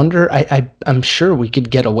 And I wonder, I'm sure we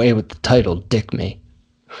could get away with the title Dick Me.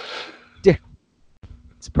 Dick.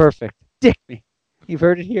 It's perfect. Dick Me. You've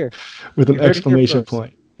heard it here. With an exclamation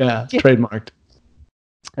point. Yeah, Dick. Trademarked.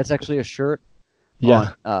 That's actually a shirt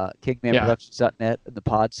on KingmanProductions.net in the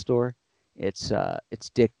pod store. It's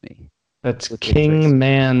Dick Me. That's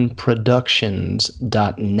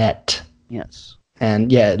KingmanProductions.net. Yes.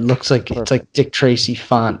 And yeah, it looks like it's like Dick Tracy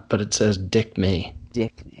font, but it says Dick Me.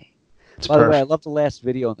 Dick Me. By the way, I love the last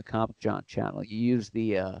video on the Comic-Jon channel. You use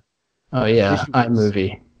the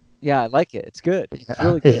iMovie. Yeah, I like it. It's good. It's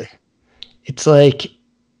really good. It's like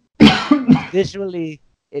visually,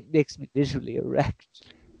 it makes me visually erect.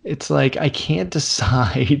 It's like I can't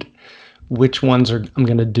decide which ones I'm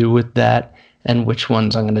going to do with that and which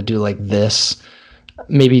ones I'm going to do like this.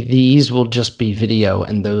 Maybe these will just be video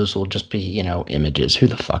and those will just be, images. Who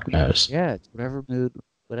the fuck knows? Yeah, it's whatever mood,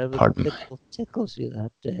 whatever tickles you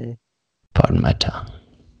that day. Pardon my tongue.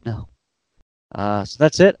 No. So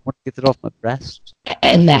that's it. I want to get it off my breast.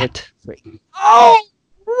 And that. Oh,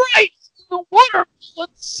 right! The watermelon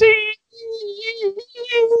seeds!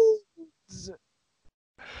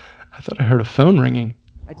 I thought I heard a phone ringing.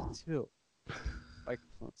 I did too.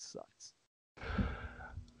 Microphone sucks.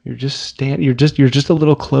 You're just a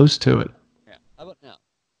little close to it. Yeah. How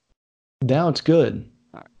Now it's good.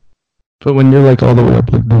 All right. But when you're like all the way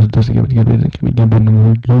up, like this doesn't give me The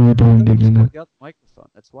microphone.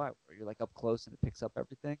 That's why. Where you're like up close and it picks up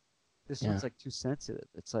everything. This one's like too sensitive.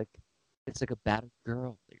 It's like a battered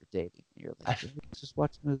girl that you're dating. You're like, let's just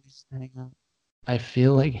watch movies and hang out. I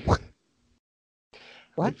feel like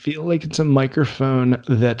What? I feel like it's a microphone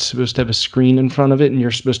that's supposed to have a screen in front of it, and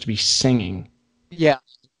you're supposed to be singing. Yeah,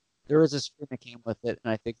 there is a screen that came with it,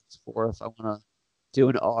 and I think it's for if I want to do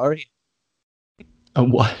an aria. A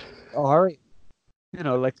what? Aria. You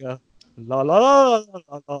know, like a la la la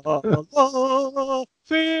la la la la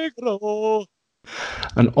Figaro.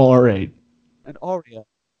 An R8. An aria.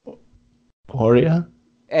 Aria?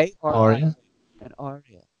 A-R-I. An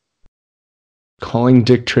aria. Calling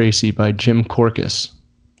Dick Tracy by Jim Corcus.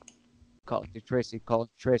 Calling Dick Tracy.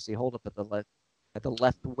 Hold up at the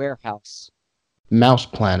left warehouse. Mouse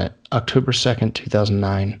Planet, October 2nd,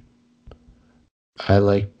 2009. I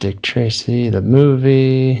like Dick Tracy, the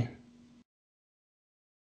movie.